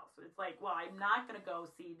as well. So it's like, well, I'm not going to go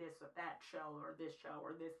see this or that show or this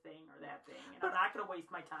thing or that thing. And I'm not going to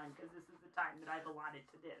waste my time because this is the time that I've allotted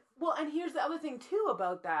to this. Well, and here's the other thing too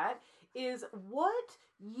about that is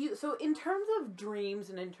so in terms of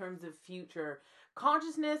dreams and in terms of future,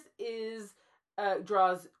 consciousness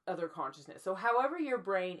draws other consciousness. So however your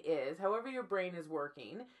brain is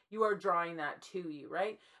working, you are drawing that to you,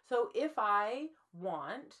 right? So if I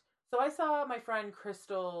saw my friend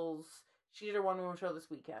Crystal's, she did her one-woman show this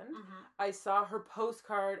weekend. Mm-hmm. I saw her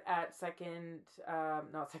postcard at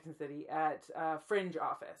Fringe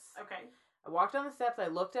office. Okay. I walked down the steps, I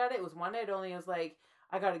looked at it, it was one night only, I was like,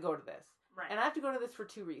 I gotta go to this. Right. And I have to go to this for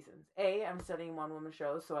 2 reasons. A, I'm studying one-woman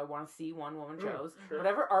shows, so I want to see one-woman shows. Mm-hmm.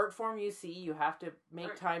 Whatever art form you see, you have to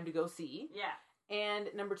make time to go see. Yeah. And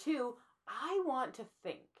number 2, I want to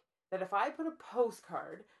think that if I put a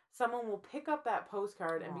postcard, someone will pick up that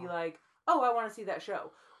postcard and be like, oh, I want to see that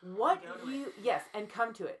show. And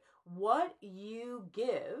come to it. What you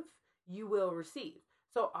give, you will receive.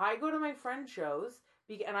 So I go to my friend shows,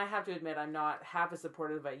 and I have to admit, I'm not half as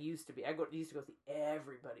supportive as I used to be. I used to go see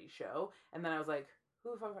everybody's show, and then I was like,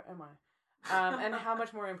 who the fuck am I? And how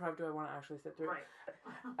much more improv do I want to actually sit through? Right.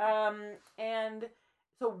 And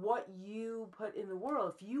so what you put in the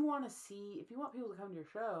world, if you want people to come to your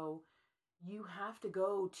show, you have to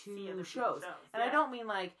go to shows. And I don't mean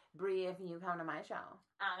like, Brie, if you come to my show,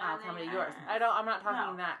 I'll come to yours. I'm not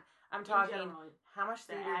talking that. I'm talking, how much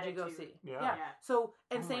theater did you go see? Yeah. So,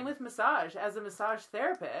 and same with massage. As a massage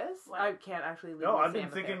therapist, I can't actually leave. No, I've been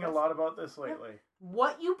thinking a lot about this lately.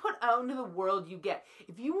 What you put out into the world, you get.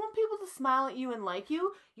 If you want people to smile at you and like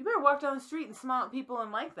you better walk down the street and smile at people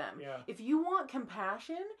and like them. Yeah. If you want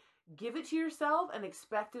compassion, give it to yourself and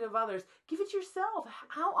expect it of others. Give it to yourself.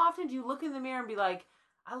 How often do you look in the mirror and be like,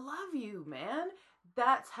 I love you, man?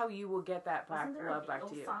 That's how you will get that love back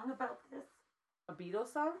to you. Wasn't there a song about this? A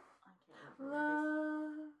Beatles song? I can't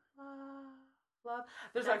remember. Love.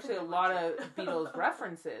 There's actually a lot of Beatles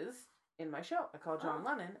references in my show. I call John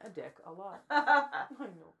Lennon a dick a lot. I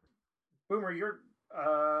know. Boomer, you're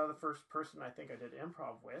the first person I think I did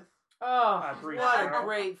improv with. Oh, what a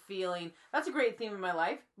great feeling. That's a great theme in my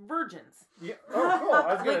life. Virgins. Yeah. Oh, cool.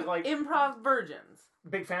 I was gonna like improv virgins.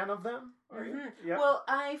 Big fan of them? Are you? Yeah. Well,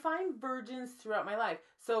 I find virgins throughout my life.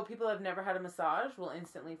 So people who have never had a massage will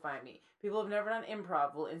instantly find me. People who have never done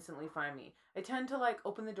improv will instantly find me. I tend to like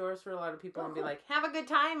open the doors for a lot of people and be like, have a good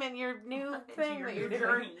time in your new thing that you're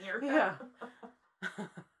doing. Yeah.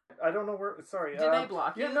 I don't know where. Sorry. Did I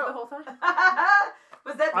block you the whole time?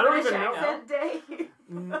 Was that the British accent day?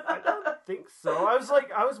 I don't think so. I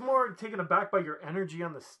was more taken aback by your energy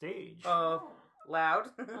on the stage. Loud?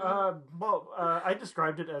 I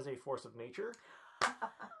described it as a force of nature.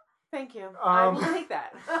 Thank you. I will take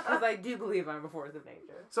that, because I do believe I'm a force of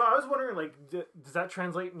nature. So I was wondering, like, does that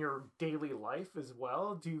translate in your daily life as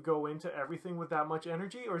well? Do you go into everything with that much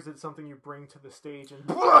energy, or is it something you bring to the stage and...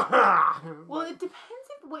 Well, it depends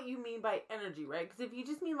if what you mean by energy, right? Because if you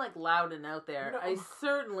just mean like loud and out there, No. I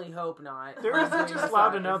certainly hope not. There isn't just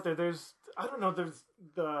loud and out there. There's, I don't know, there's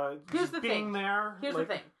Here's just the being thing. there. Here's like,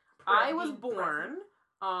 the thing. I was being born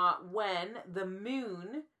when the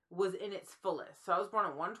moon was in its fullest. So I was born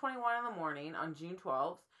at 1:21 in the morning on June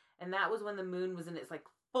 12th, and that was when the moon was in its like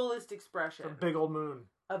fullest expression. It's a big old moon.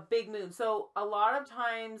 A big moon. So a lot of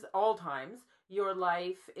times, all times, your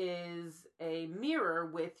life is a mirror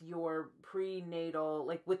with your prenatal,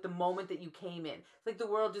 like with the moment that you came in. It's like the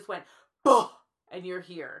world just went, "Bah!" and you're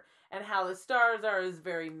here. And how the stars are is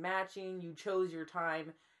very matching. You chose your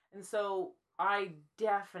time. And so I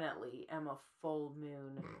definitely am a full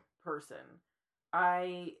moon person.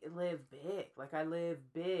 I live big. Like, I live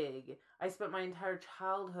big. I spent my entire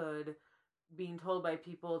childhood being told by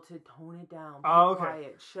people to tone it down, be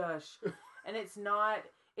quiet, shush. And it's not,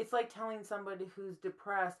 it's like telling somebody who's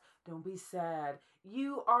depressed, don't be sad.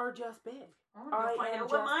 You are just big. I find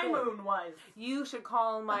out what my moon was. You should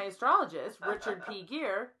call my astrologist, Richard P.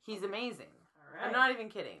 Gear. He's amazing. All right. I'm not even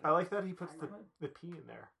kidding. I like that he puts the P in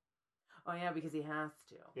there. Oh, yeah, because he has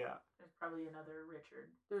to. Yeah. There's probably another Richard.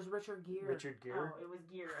 There's Richard Gear. Richard Gear. Oh, it was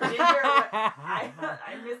Gear. I didn't hear what,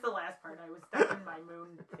 I missed the last part. I was stuck in my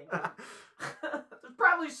moon thinking. There's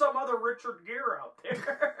probably some other Richard Gear out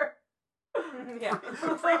there. Yeah.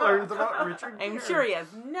 We learned about Richard Gear. I'm sure he has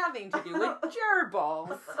nothing to do with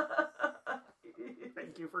gerbills.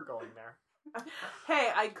 Thank you for going there. Hey,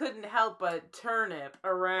 I couldn't help but turnip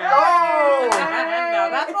around. Oh! No,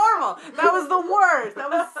 that's horrible. That was the worst.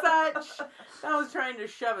 That was trying to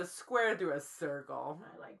shove a square through a circle.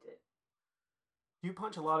 I liked it. Do you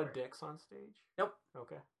punch a lot of dicks on stage? Nope.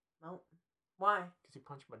 Okay. Nope. Why? Because you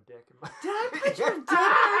punched my dick. In my... Did I punch your dick in the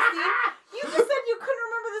scene? You just said you couldn't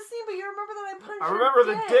remember the scene, but you remember that I punched I your remember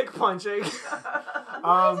dick. the dick punching.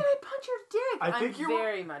 Why did I punch your dick? I think I'm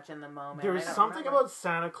very much in the moment. There was I don't something remember. about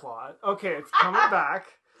Santa Claus. Okay, it's coming back.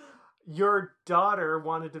 Your daughter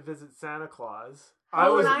wanted to visit Santa Claus. I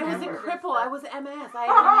was a cripple. I was MS. I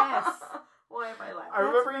had MS. Why am I laughing? I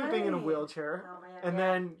remember That's you being in a right. wheelchair, Oh, man, and yeah.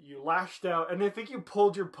 then you lashed out, and I think you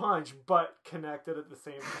pulled your punch, but connected at the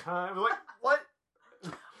same time. I was like, what?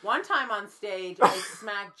 One time on stage, I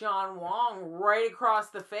smacked John Wong right across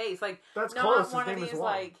the face. Like, That's not close. His one of name is these,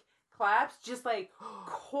 Wong. like, claps, just, like,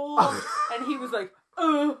 cold. And he was like,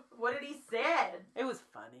 ugh. What did he said? It was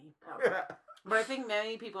funny. Okay. But I think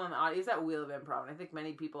many people in the audience, that Wheel of Improv, and I think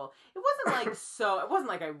many people, it wasn't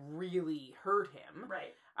like I really hurt him.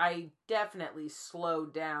 Right. I definitely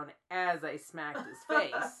slowed down as I smacked his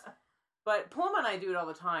face. But Paloma and I do it all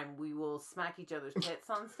the time. We will smack each other's tits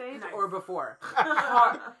on stage Nice. or before.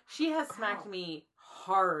 She has smacked me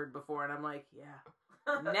hard before, and I'm like,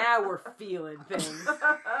 yeah, now we're feeling things.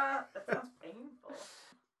 That sounds painful.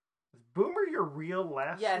 Is Boomer your real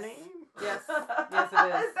last Yes. name? Yes, yes, it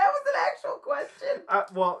is. That was an actual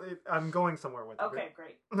question. Well, I'm going somewhere with it. Okay,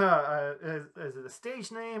 great. Is it a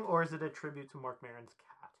stage name, or is it a tribute to Mark Maron's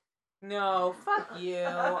cat? No, fuck you.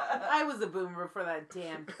 I was a boomer for that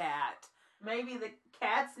damn cat. Maybe the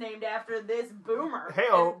cat's named after this boomer.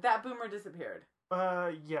 Hey-oh. And that boomer disappeared.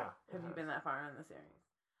 Yeah. Have you been that far in the series?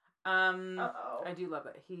 Uh-oh. I do love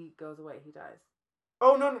it. He goes away. He dies.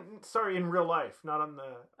 Oh, no, sorry, in real life, not on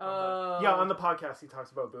the... Oh. on the podcast, he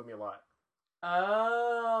talks about Boomy a lot.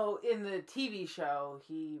 Oh, in the TV show,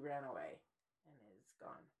 he ran away and is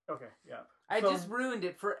gone. Okay, yeah. I just ruined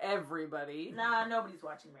it for everybody. Nah, nobody's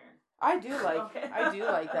watching Marin. I do like Okay. I do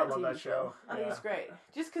like I that love TV that show. I think Yeah. it's great.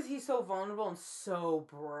 Just because he's so vulnerable and so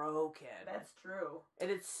broken. That's true. And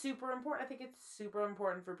it's super important. I think it's super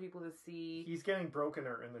important for people to see. He's getting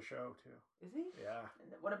brokener in the show, too. Is he? Yeah.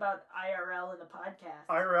 And what about IRL in the podcast?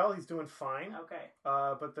 IRL, he's doing fine. Okay.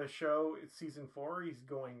 But the show, it's season 4, he's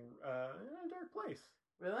going in a dark place.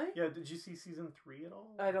 Really? Yeah, did you see season 3 at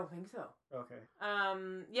all? I don't think so. Okay.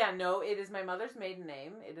 Yeah, no, it is my mother's maiden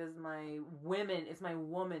name. It is it's my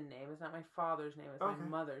woman name. It's not my father's name. It's Okay. my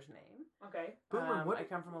mother's name. Okay. Boomer, what? I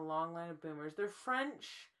come from a long line of boomers. They're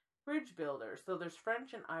French bridge builders. So there's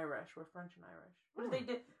French and Irish. We're French and Irish. What did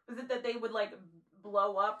they do? Was it that they would like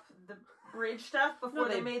blow up the bridge stuff before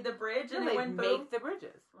they made the bridge and they it went boom? make the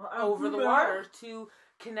bridges Oh, over the boomer. water to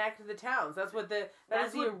connect the towns. That's what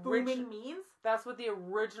That's what booming means? That's what the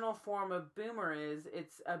original form of boomer is.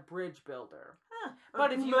 It's a bridge builder. Huh.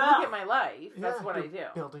 But if you look at my life, that's Yeah, what I you're do.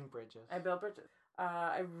 Building bridges. I build bridges.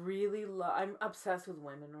 I really love. I'm obsessed with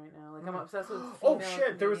women right now. Like I'm obsessed with. Oh female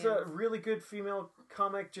shit! There was a comedians. really good female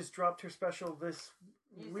comic just dropped her special this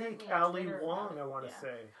You sent week. me on Ali Twitter Wong, about it. I want to Yeah.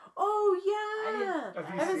 say. Oh yeah.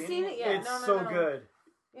 Have you I haven't seen it yet. It's No. so good.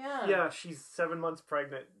 Yeah. Yeah, she's 7 months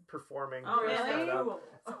pregnant, performing. Oh, Really? stand up. Cool.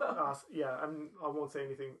 Awesome. Yeah, I won't say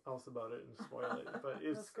anything else about it and spoil it, but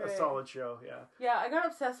it's That's a great. solid show. Yeah. Yeah, I got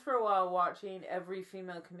obsessed for a while watching every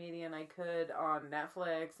female comedian I could on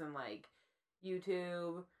Netflix and like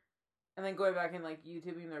YouTube, and then going back and like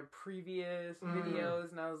YouTubing their previous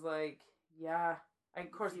videos, and I was like, yeah, I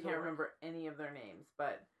of course can't remember any of their names,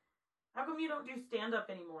 but How come you don't do stand-up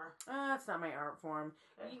anymore? that's not my art form.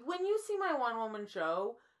 Okay. When you see my one-woman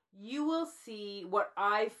show, you will see what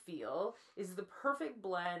I feel is the perfect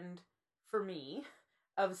blend for me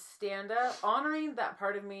of stand-up, honoring that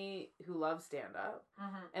part of me who loves stand-up,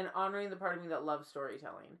 and honoring the part of me that loves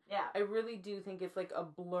storytelling. Yeah. I really do think it's like a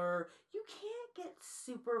blur. You can't get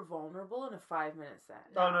super vulnerable in a 5-minute set.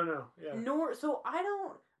 Oh, no. Yeah. So I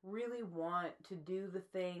don't really want to do the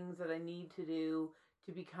things that I need to do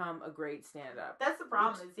to become a great stand-up. That's the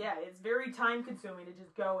problem it's very time consuming to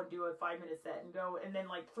just go and do a 5-minute set and go, and then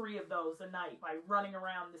like 3 of those a night by running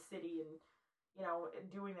around the city and,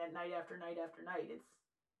 doing that night after night after night.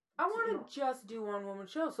 I want to just do one-woman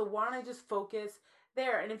show, so why don't I just focus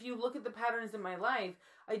there? And if you look at the patterns in my life,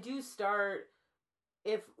 I do start,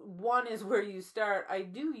 if 1 is where you start, I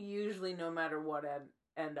do usually, no matter what,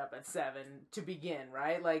 end up at 7 to begin,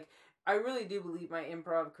 right? Like, I really do believe my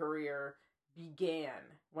improv career began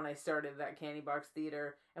when I started that Candy Box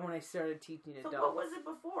Theater and when I started teaching adults. So what was it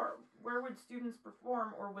before? Where would students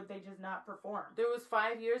perform, or would they just not perform? There was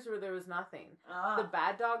 5 years where there was nothing. The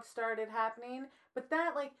Bad Dog started happening, but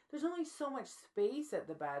that, like, there's only so much space at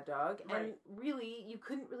the Bad Dog, and really, you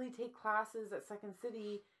couldn't really take classes at Second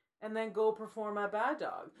City and then go perform at Bad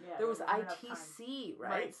Dog. Yeah, there was wasn't enough ITC,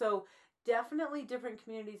 right? So definitely different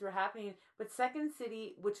communities were happening, but Second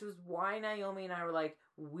City, which was why Naomi and I were like,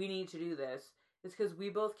 we need to do this, is because we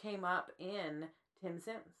both came up in Tim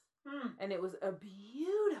Sims. And it was a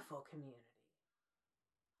beautiful community.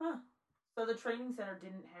 Huh. So the training center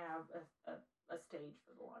didn't have a stage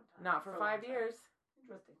for a long time. Not for 5 years.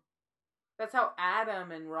 Interesting. That's how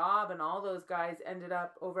Adam and Rob and all those guys ended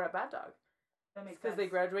up over at Bad Dog. That makes sense. Because they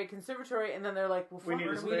graduate conservatory and then they're like, well, we need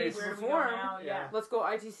to perform. Yeah. Let's go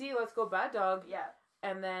ITC, let's go Bad Dog. Yeah.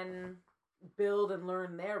 And then build and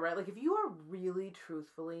learn there, right? Like, if you are really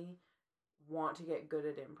truthfully want to get good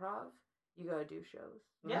at improv, you gotta do shows.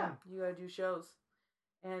 Yeah. You gotta do shows.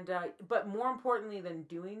 And, but more importantly than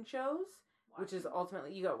doing shows, which is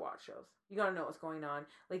ultimately, you gotta watch shows. You gotta know what's going on.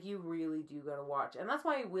 Like, you really do gotta watch. And that's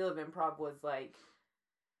why Wheel of Improv was, like,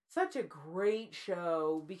 such a great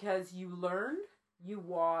show, because you learned, you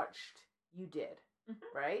watched, you did,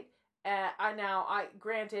 right? I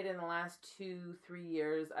granted, in the last 2-3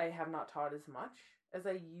 years, I have not taught as much as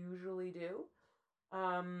I usually do.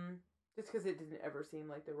 Just because it didn't ever seem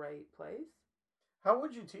like the right place. How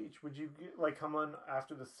would you teach? Would you like come on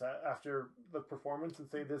after the set, after the performance, and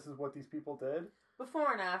say this is what these people did?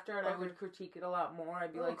 Before and after, and I would critique it a lot more.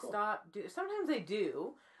 I'd be like, cool. stop. Sometimes I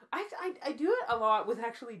do. I do it a lot with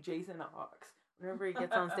actually Jason Ox. Whenever he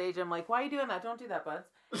gets on stage, I'm like, why are you doing that? Don't do that, buds.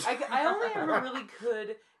 I only ever really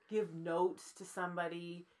could give notes to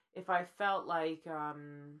somebody if I felt like, that,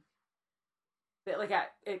 like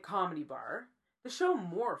at Comedy Bar, the show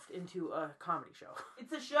morphed into a comedy show.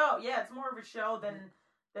 It's a show. Yeah, it's more of a show than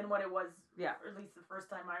what it was. Yeah. Or at least the first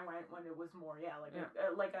time I went, when it was more,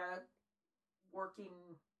 like a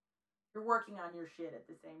working. You're working on your shit at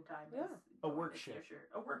the same time. Yeah. As A work shit.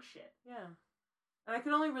 A work shit. Yeah. And I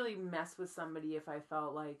could only really mess with somebody if I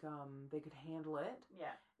felt like they could handle it.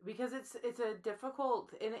 Yeah. Because it's a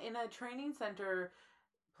difficult, in a training center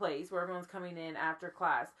place where everyone's coming in after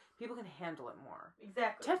class, people can handle it more.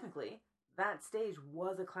 Exactly. Technically, that stage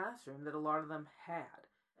was a classroom that a lot of them had.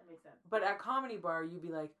 That makes sense. But at Comedy Bar, you'd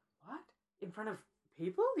be like, what? In front of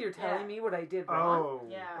people? You're telling me what I did wrong? Oh,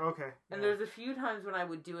 yeah. Okay. And there's a few times when I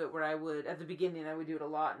would do it where I would, at the beginning, I would do it a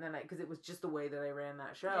lot, and then because it was just the way that I ran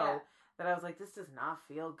that show, that I was like, this does not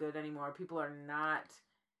feel good anymore. People are not,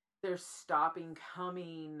 they're stopping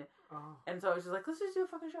coming. Oh. And so I was just like, let's just do a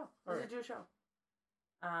fucking show. Let's Right. just do a show.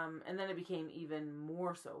 And then it became even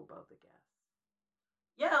more so about the guests.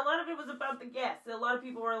 Yeah, a lot of it was about the guests. A lot of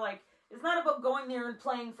people were like, it's not about going there and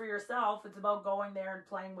playing for yourself. It's about going there and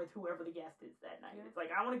playing with whoever the guest is that night. Yeah. It's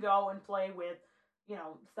like, I want to go and play with,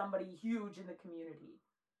 somebody huge in the community.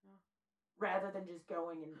 Yeah. Rather than just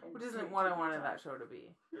going and which isn't what I wanted that show to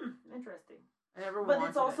be. Interesting. I never But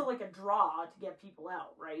it's also like a draw to get people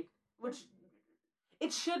out, right? Which...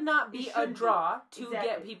 It should not be a draw to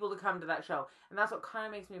get people to come to that show. And that's what kind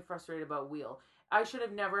of makes me frustrated about Wheel. I should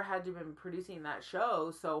have never had to have been producing that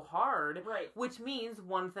show so hard. Right. Which means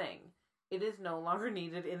one thing. It is no longer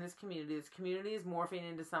needed in this community. This community is morphing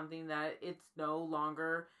into something that it's no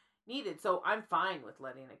longer needed. So I'm fine with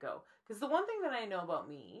letting it go. Because the one thing that I know about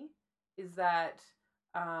me is that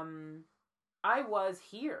I was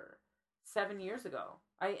here 7 years ago.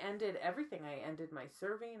 I ended everything. I ended my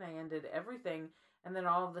serving. I ended everything. And then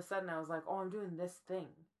all of a sudden I was like, oh, I'm doing this thing.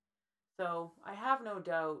 So I have no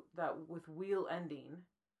doubt that with Wheel ending,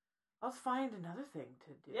 I'll find another thing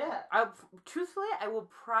to do. Yeah. Truthfully, I will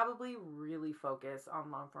probably really focus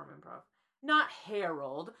on long form improv. Not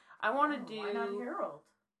Herald. I want to do... Why not Herald?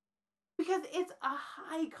 Because it's a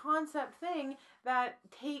high concept thing that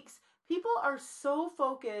takes... People are so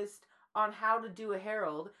focused on how to do a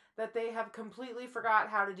Herald that they have completely forgot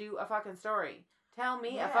how to do a fucking story. Tell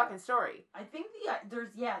me a fucking story. I think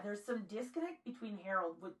there's some disconnect between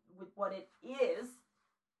Herald with what it is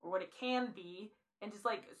or what it can be, and just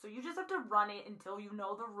like, so you just have to run it until you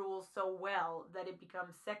know the rules so well that it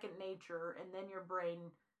becomes second nature, and then your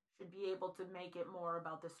brain should be able to make it more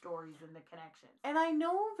about the stories and the connections. And I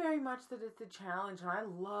know very much that it's a challenge, and I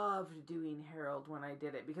loved doing Herald when I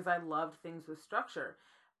did it because I loved things with structure,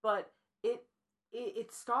 but it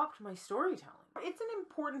stopped my storytelling. It's an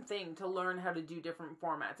important thing to learn how to do different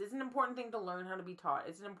formats. It's an important thing to learn how to be taught.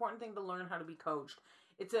 It's an important thing to learn how to be coached.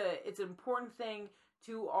 It's an important thing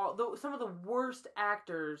to all. Though some of the worst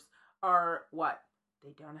actors are what?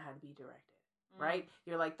 They don't know how to be directed, right?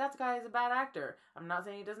 You're like, that guy is a bad actor. I'm not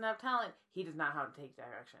saying he doesn't have talent. He does not know how to take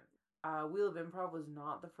direction. Wheel of Improv was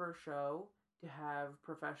not the first show to have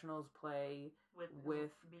professionals play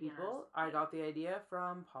with people. I got the idea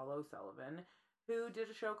from Paul O'Sullivan, who did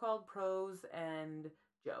a show called Pros and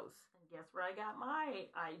Joes. And guess where I got my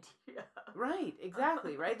idea? Right,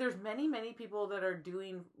 exactly, right? There's many, many people that are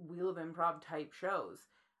doing Wheel of Improv type shows.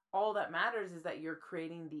 All that matters is that you're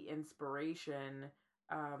creating the inspiration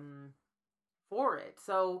for it.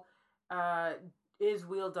 So, is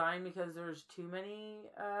Wheel dying because there's too many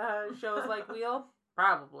shows like Wheel?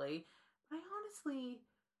 Probably. But I honestly...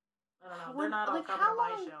 I don't know. They're not all coming to my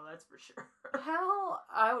show, that's for sure.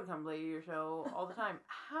 I would come play your show all the time.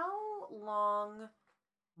 How long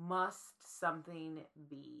must something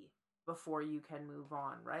be before you can move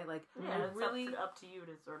on, right? Like, it's really up to you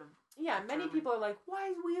to sort of... Yeah, many people are like, why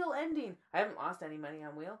is Wheel ending? I haven't lost any money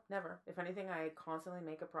on Wheel. Never. If anything, I constantly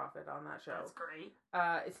make a profit on that show. That's great.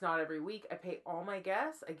 It's not every week. I pay all my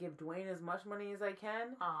guests. I give Dwayne as much money as I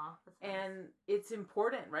can. That's nice. And it's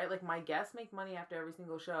important, right? Like, my guests make money after every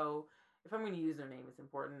single show. If I'm going to use their name, it's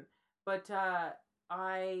important. But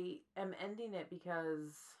I am ending it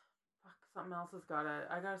because something else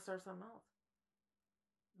I gotta start something else.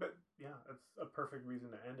 But yeah, it's a perfect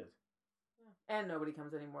reason to end it. Yeah. And nobody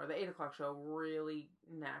comes anymore. The 8 o'clock show really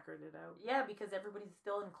knackered it out. Yeah, because everybody's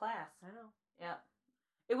still in class. I know. Yeah.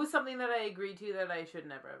 It was something that I agreed to that I should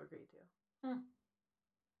never have agreed to.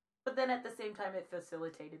 But then at the same time, it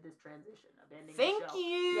facilitated this transition of ending Thank the show.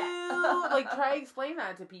 you! Yeah. Like, try to explain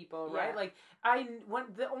that to people, right? Yeah. Like,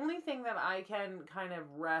 the only thing that I can kind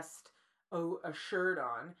of rest assured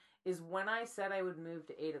on is when I said I would move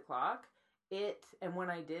to 8 o'clock, and when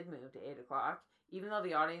I did move to 8 o'clock, even though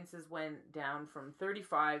the audiences went down from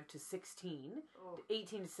 35 to 16, to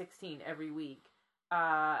 18 to 16 every week,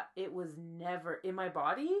 it was never, in my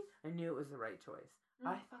body, I knew it was the right choice.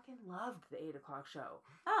 I fucking loved the 8 o'clock show.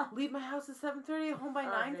 Leave my house at 7:30, home by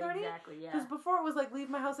 9:30. Exactly, yeah. Because before it was like leave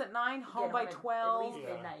my house at 9, home by 12. At least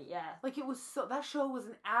midnight, yeah. Like it was that show was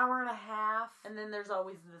an hour and a half. And then there's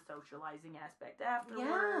always the socializing aspect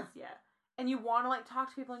afterwards. Yeah. And you want to like talk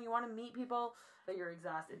to people and you want to meet people, but you're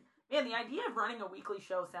exhausted. Man, the idea of running a weekly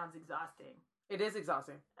show sounds exhausting. It is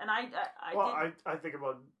exhausting. And I think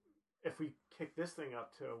about if we kick this thing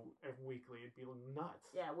up to a weekly, it'd be nuts.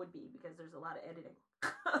 Yeah, it would be because there's a lot of editing.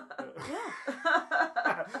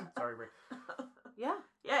 Sorry, Rick. Yeah.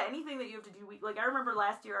 Yeah, anything that you have to do weekly. Like, I remember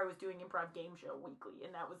last year I was doing improv game show weekly,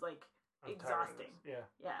 and that was, like, exhausting. Yeah.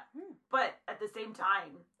 Yeah. But at the same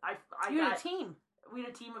time, you had a team. We had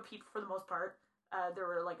a team of people for the most part. There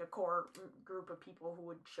were, like, a core group of people who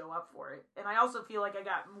would show up for it. And I also feel like I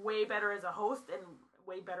got way better as a host and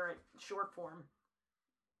way better at short form.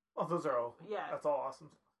 Oh, those are all. Yeah. That's all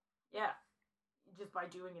awesome. Yeah. Just by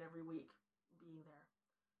doing it every week, being there.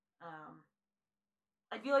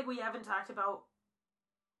 I feel like we haven't talked about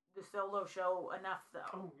the solo show enough,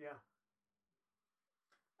 though. Oh, yeah.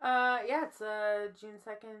 Yeah, it's June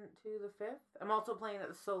 2nd to the 5th. I'm also playing at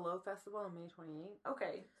the Solo Festival on May 28th.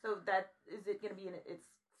 Okay, so that, is it going to be it's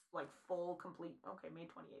like full, complete, okay, May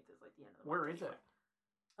 28th is like the end of the month. Where is it?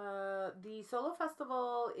 The Solo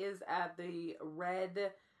Festival is at the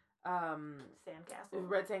Red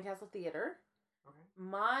Sandcastle Theater. Okay.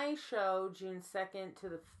 My show, June 2nd to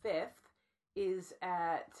the 5th, is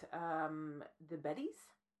at the Betty's.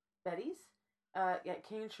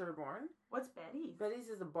 King and Sherborne. What's Betty's? Betty's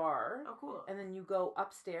is a bar. Oh, cool. And then you go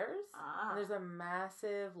upstairs, Ah. and there's a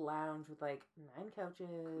massive lounge with like 9 couches,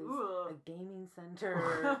 Ooh. a gaming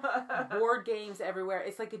center, board games everywhere.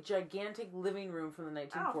 It's like a gigantic living room from the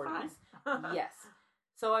 1940s. Oh, Yes.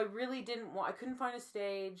 So I really I couldn't find a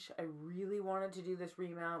stage. I really wanted to do this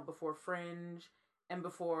remount before Fringe and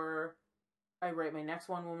before I write my next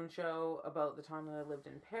one-woman show about the time that I lived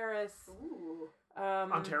in Paris. Ooh.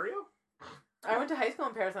 Ontario? I went to high school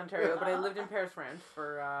in Paris, Ontario, but I lived in Paris, France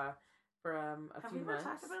for a few months. Have we ever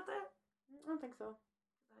talked about that? I don't think so.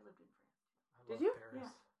 I lived in France. Did you? Paris.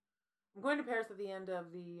 Yeah. I'm going to Paris at the end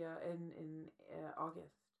of the in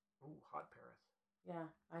August. Ooh, hot Paris. Yeah,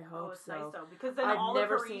 I hope it's so. nice though because then I've all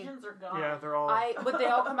never the seen- Parisians are gone. Yeah, they're all. But they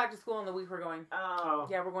all come back to school in the week we're going. Oh.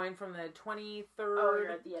 Yeah, we're going from the 23rd. Oh,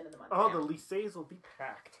 you're at the end of the month. Oh, yeah. the lycées will be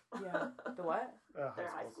packed. Yeah, the what? They're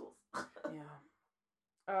high schools. schools.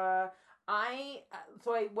 Yeah.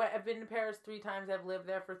 I've been to Paris 3 times. I've lived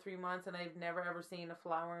there for 3 months, and I've never ever seen a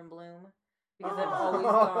flower in bloom because I've always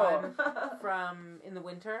gone from in the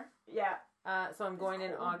winter. Yeah. So I'm going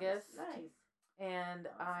in August. Nice. And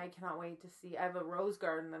I cannot wait to see. I have a rose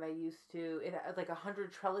garden that I used to. It had like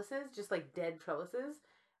 100 trellises, just like dead trellises,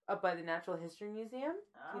 up by the Natural History Museum.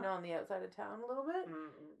 You know, on the outside of town a little bit.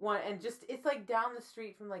 And just it's like down the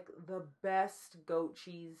street from like the best goat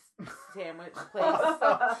cheese sandwich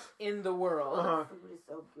place in the world. Uh-huh. Food is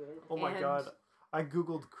so good. Oh my And- god. I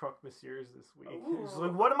googled croque monsieurs this week. Ooh. It's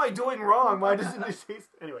like, what am I doing wrong? Why doesn't it taste...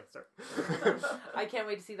 Anyway, sorry. I can't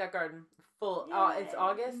wait to see that garden full. It's Yay.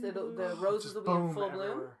 August. The roses Just will be in boom full bloom.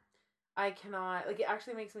 everywhere. I cannot. Like, it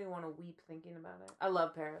actually makes me want to weep thinking about it. I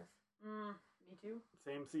love Paris. Me too.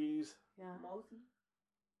 Same seas. Yeah. Mosey.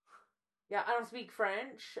 Yeah, I don't speak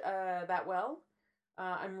French that well.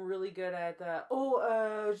 I'm really good at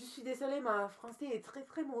je suis désolée, ma français est très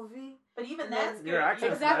très mauvais. But even And that's then- good. Your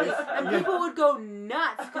accent's Exactly. nice. And Yeah. people would go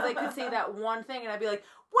nuts because I could say that one thing and I'd be like,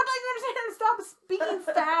 what don't you understand? Stop speaking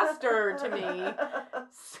faster to me.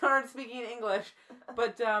 Start speaking English.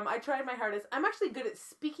 But I tried my hardest. I'm actually good at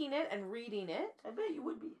speaking it and reading it, I bet you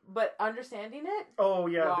would be. but understanding it, Oh,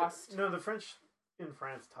 yeah. Lost. The French in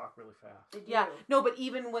France talk really fast. They do. yeah. No, but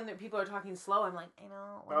even when the people are talking slow, I'm like, I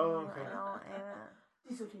know. Oh, okay. I know.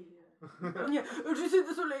 Désolé. Yeah, je suis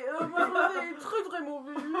désolée. Ma français est très très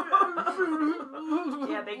mauvais.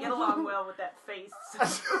 Yeah, they get along well with that face.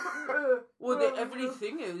 Well,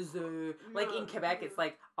 everything is like in Quebec, it's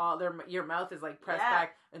like your mouth is like pressed Yeah.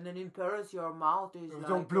 back, and then in Paris, your mouth is like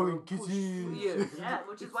Don't blow in pushed- kisses. Yes. Yeah,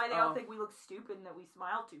 which is why they all think we look stupid and that we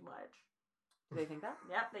smile too much. Do they think that?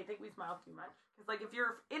 Yeah, they think we smile too much. Because, like, if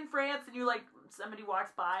you're in France and you, like, somebody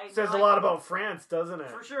walks by... and Says you're a like, lot about France, doesn't it?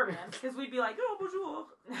 For sure, man. Because we'd be like, oh, bonjour.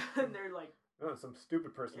 And they're like... Oh, some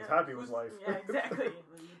stupid person's yeah, happy with who's- life. Yeah, exactly.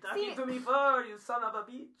 What are you talking See- to me for, you son of a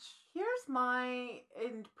bitch? Here's my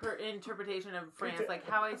interpretation of France. Like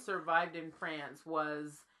how I survived in France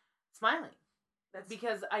was smiling. That's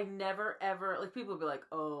Because I never ever like people would be like,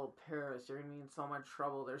 "Oh, Paris, you're gonna be in so much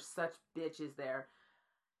trouble. There's such bitches there."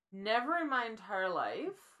 Never in my entire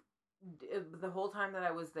life, the whole time that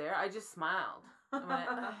I was there, I just smiled. I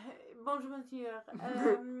went, bonjour monsieur,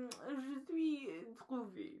 je suis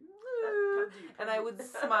trouvé. And I would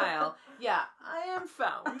smile. Yeah, I am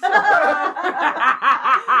found. They'd be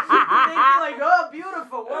like, oh,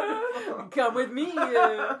 beautiful, wonderful. Come with me.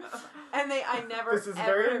 And I never. This is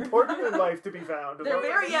very important in life to be found. They're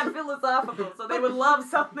very philosophical, so they would love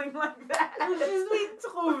something like that. Je suis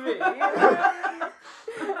trouvé.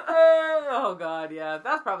 Oh God, yeah,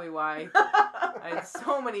 that's probably why I had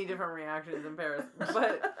so many different reactions in Paris.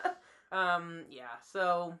 But yeah,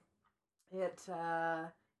 so it's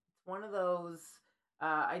one of those.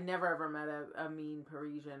 I never ever met a mean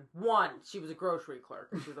Parisian. One, she was a grocery clerk.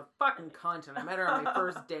 She was a fucking cunt, and I met her on my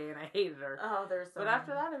first day, and I hated her. Oh, there's so But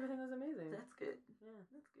after that, everything was amazing. That's good. Yeah.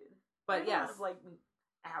 That's good. But They're yes, kind of, like,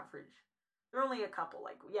 average. There are only a couple.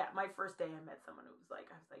 Like, yeah, my first day I met someone who was like,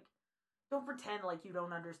 I was like, don't pretend like you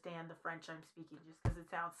don't understand the French I'm speaking just because it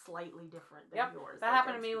sounds slightly different than yours. that like,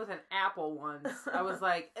 happened to me with an apple once. I was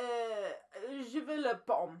like, je veux le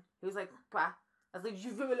pomme. He was like, quoi? I was like, je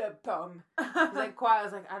veux le pomme. He's like, quoi? I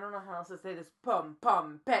was like, I don't know how else to say this. Pomme,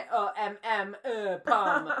 pomme, P-O-M-M-E,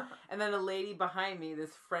 pomme. And then a lady behind me,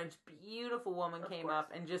 this French beautiful woman, came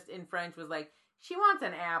up and just in French was like, she wants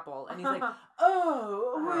an apple. And he's like,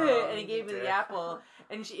 oh, wait. And he gave me the apple.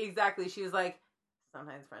 And she was like,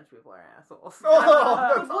 sometimes French people are assholes.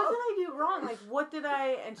 Oh, Like, what did I do wrong? Like, what did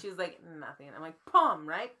I... And she was like, nothing. I'm like, pomme,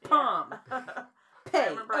 right? Pomme.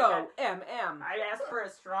 P-O-M-M. I asked for a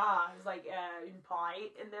straw. I was like, in pie.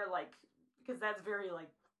 And they're like, because that's very, like,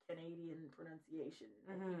 Canadian pronunciation.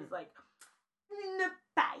 And he was like,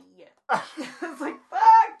 It's like,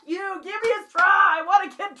 fuck you, give me a straw, I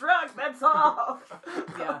want to get drunk, that's all.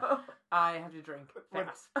 Yeah, I have to drink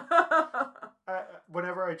fast.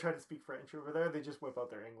 Whenever I try to speak French over there, they just whip out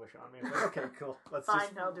their English on me. It's like, okay, cool. Let's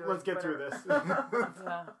get through this.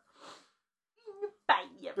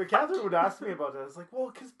 Yeah. But Catherine would ask me about it. It's like, well,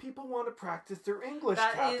 because people want to practice their English,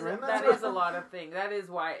 Catherine. That is a lot of things. That is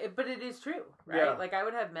why. But it is true, right? Yeah. Like, I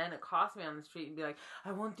would have men accost me on the street and be like,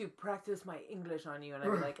 I want to practice my English on you. And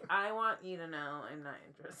I'd be like, I want you to know I'm not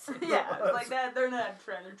interested. Yeah, it's like that. They're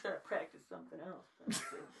trying to practice something else.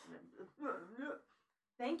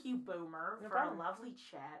 Thank you, Boomer, for a lovely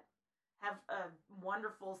chat. Have a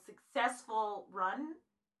wonderful, successful run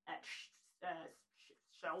at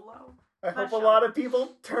Sholo. I hope a lot of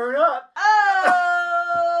people turn up. Oh,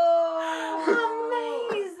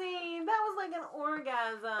 amazing! That was like an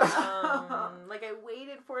orgasm. Like, I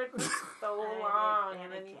waited for it for so long,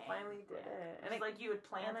 and then you finally did it. And it's like you had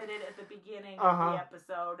planted it at the beginning of the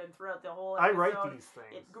episode, and throughout the whole episode, I write these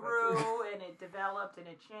things. It grew, and it developed, and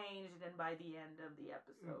it changed, and by the end of the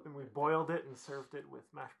episode... And we boiled it and served it with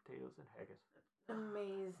mashed potatoes and haggis.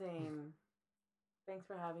 Amazing. Thanks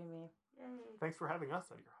for having me. Yay. Thanks for having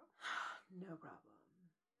us at your house. No problem.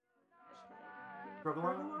 Struggle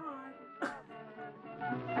on.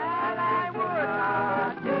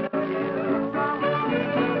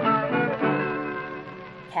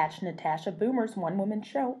 Catch Natasha Boomer's one-woman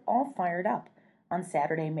show, All Fired Up, on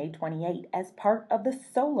Saturday, May 28 as part of the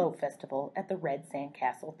Solo Festival at the Red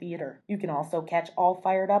Sandcastle Theater. You can also catch All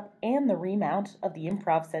Fired Up and the remount of the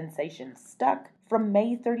improv sensation Stuck from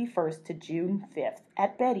May 31st to June 5th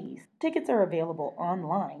at Betty's. Tickets are available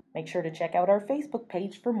online. Make sure to check out our Facebook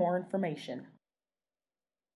page for more information.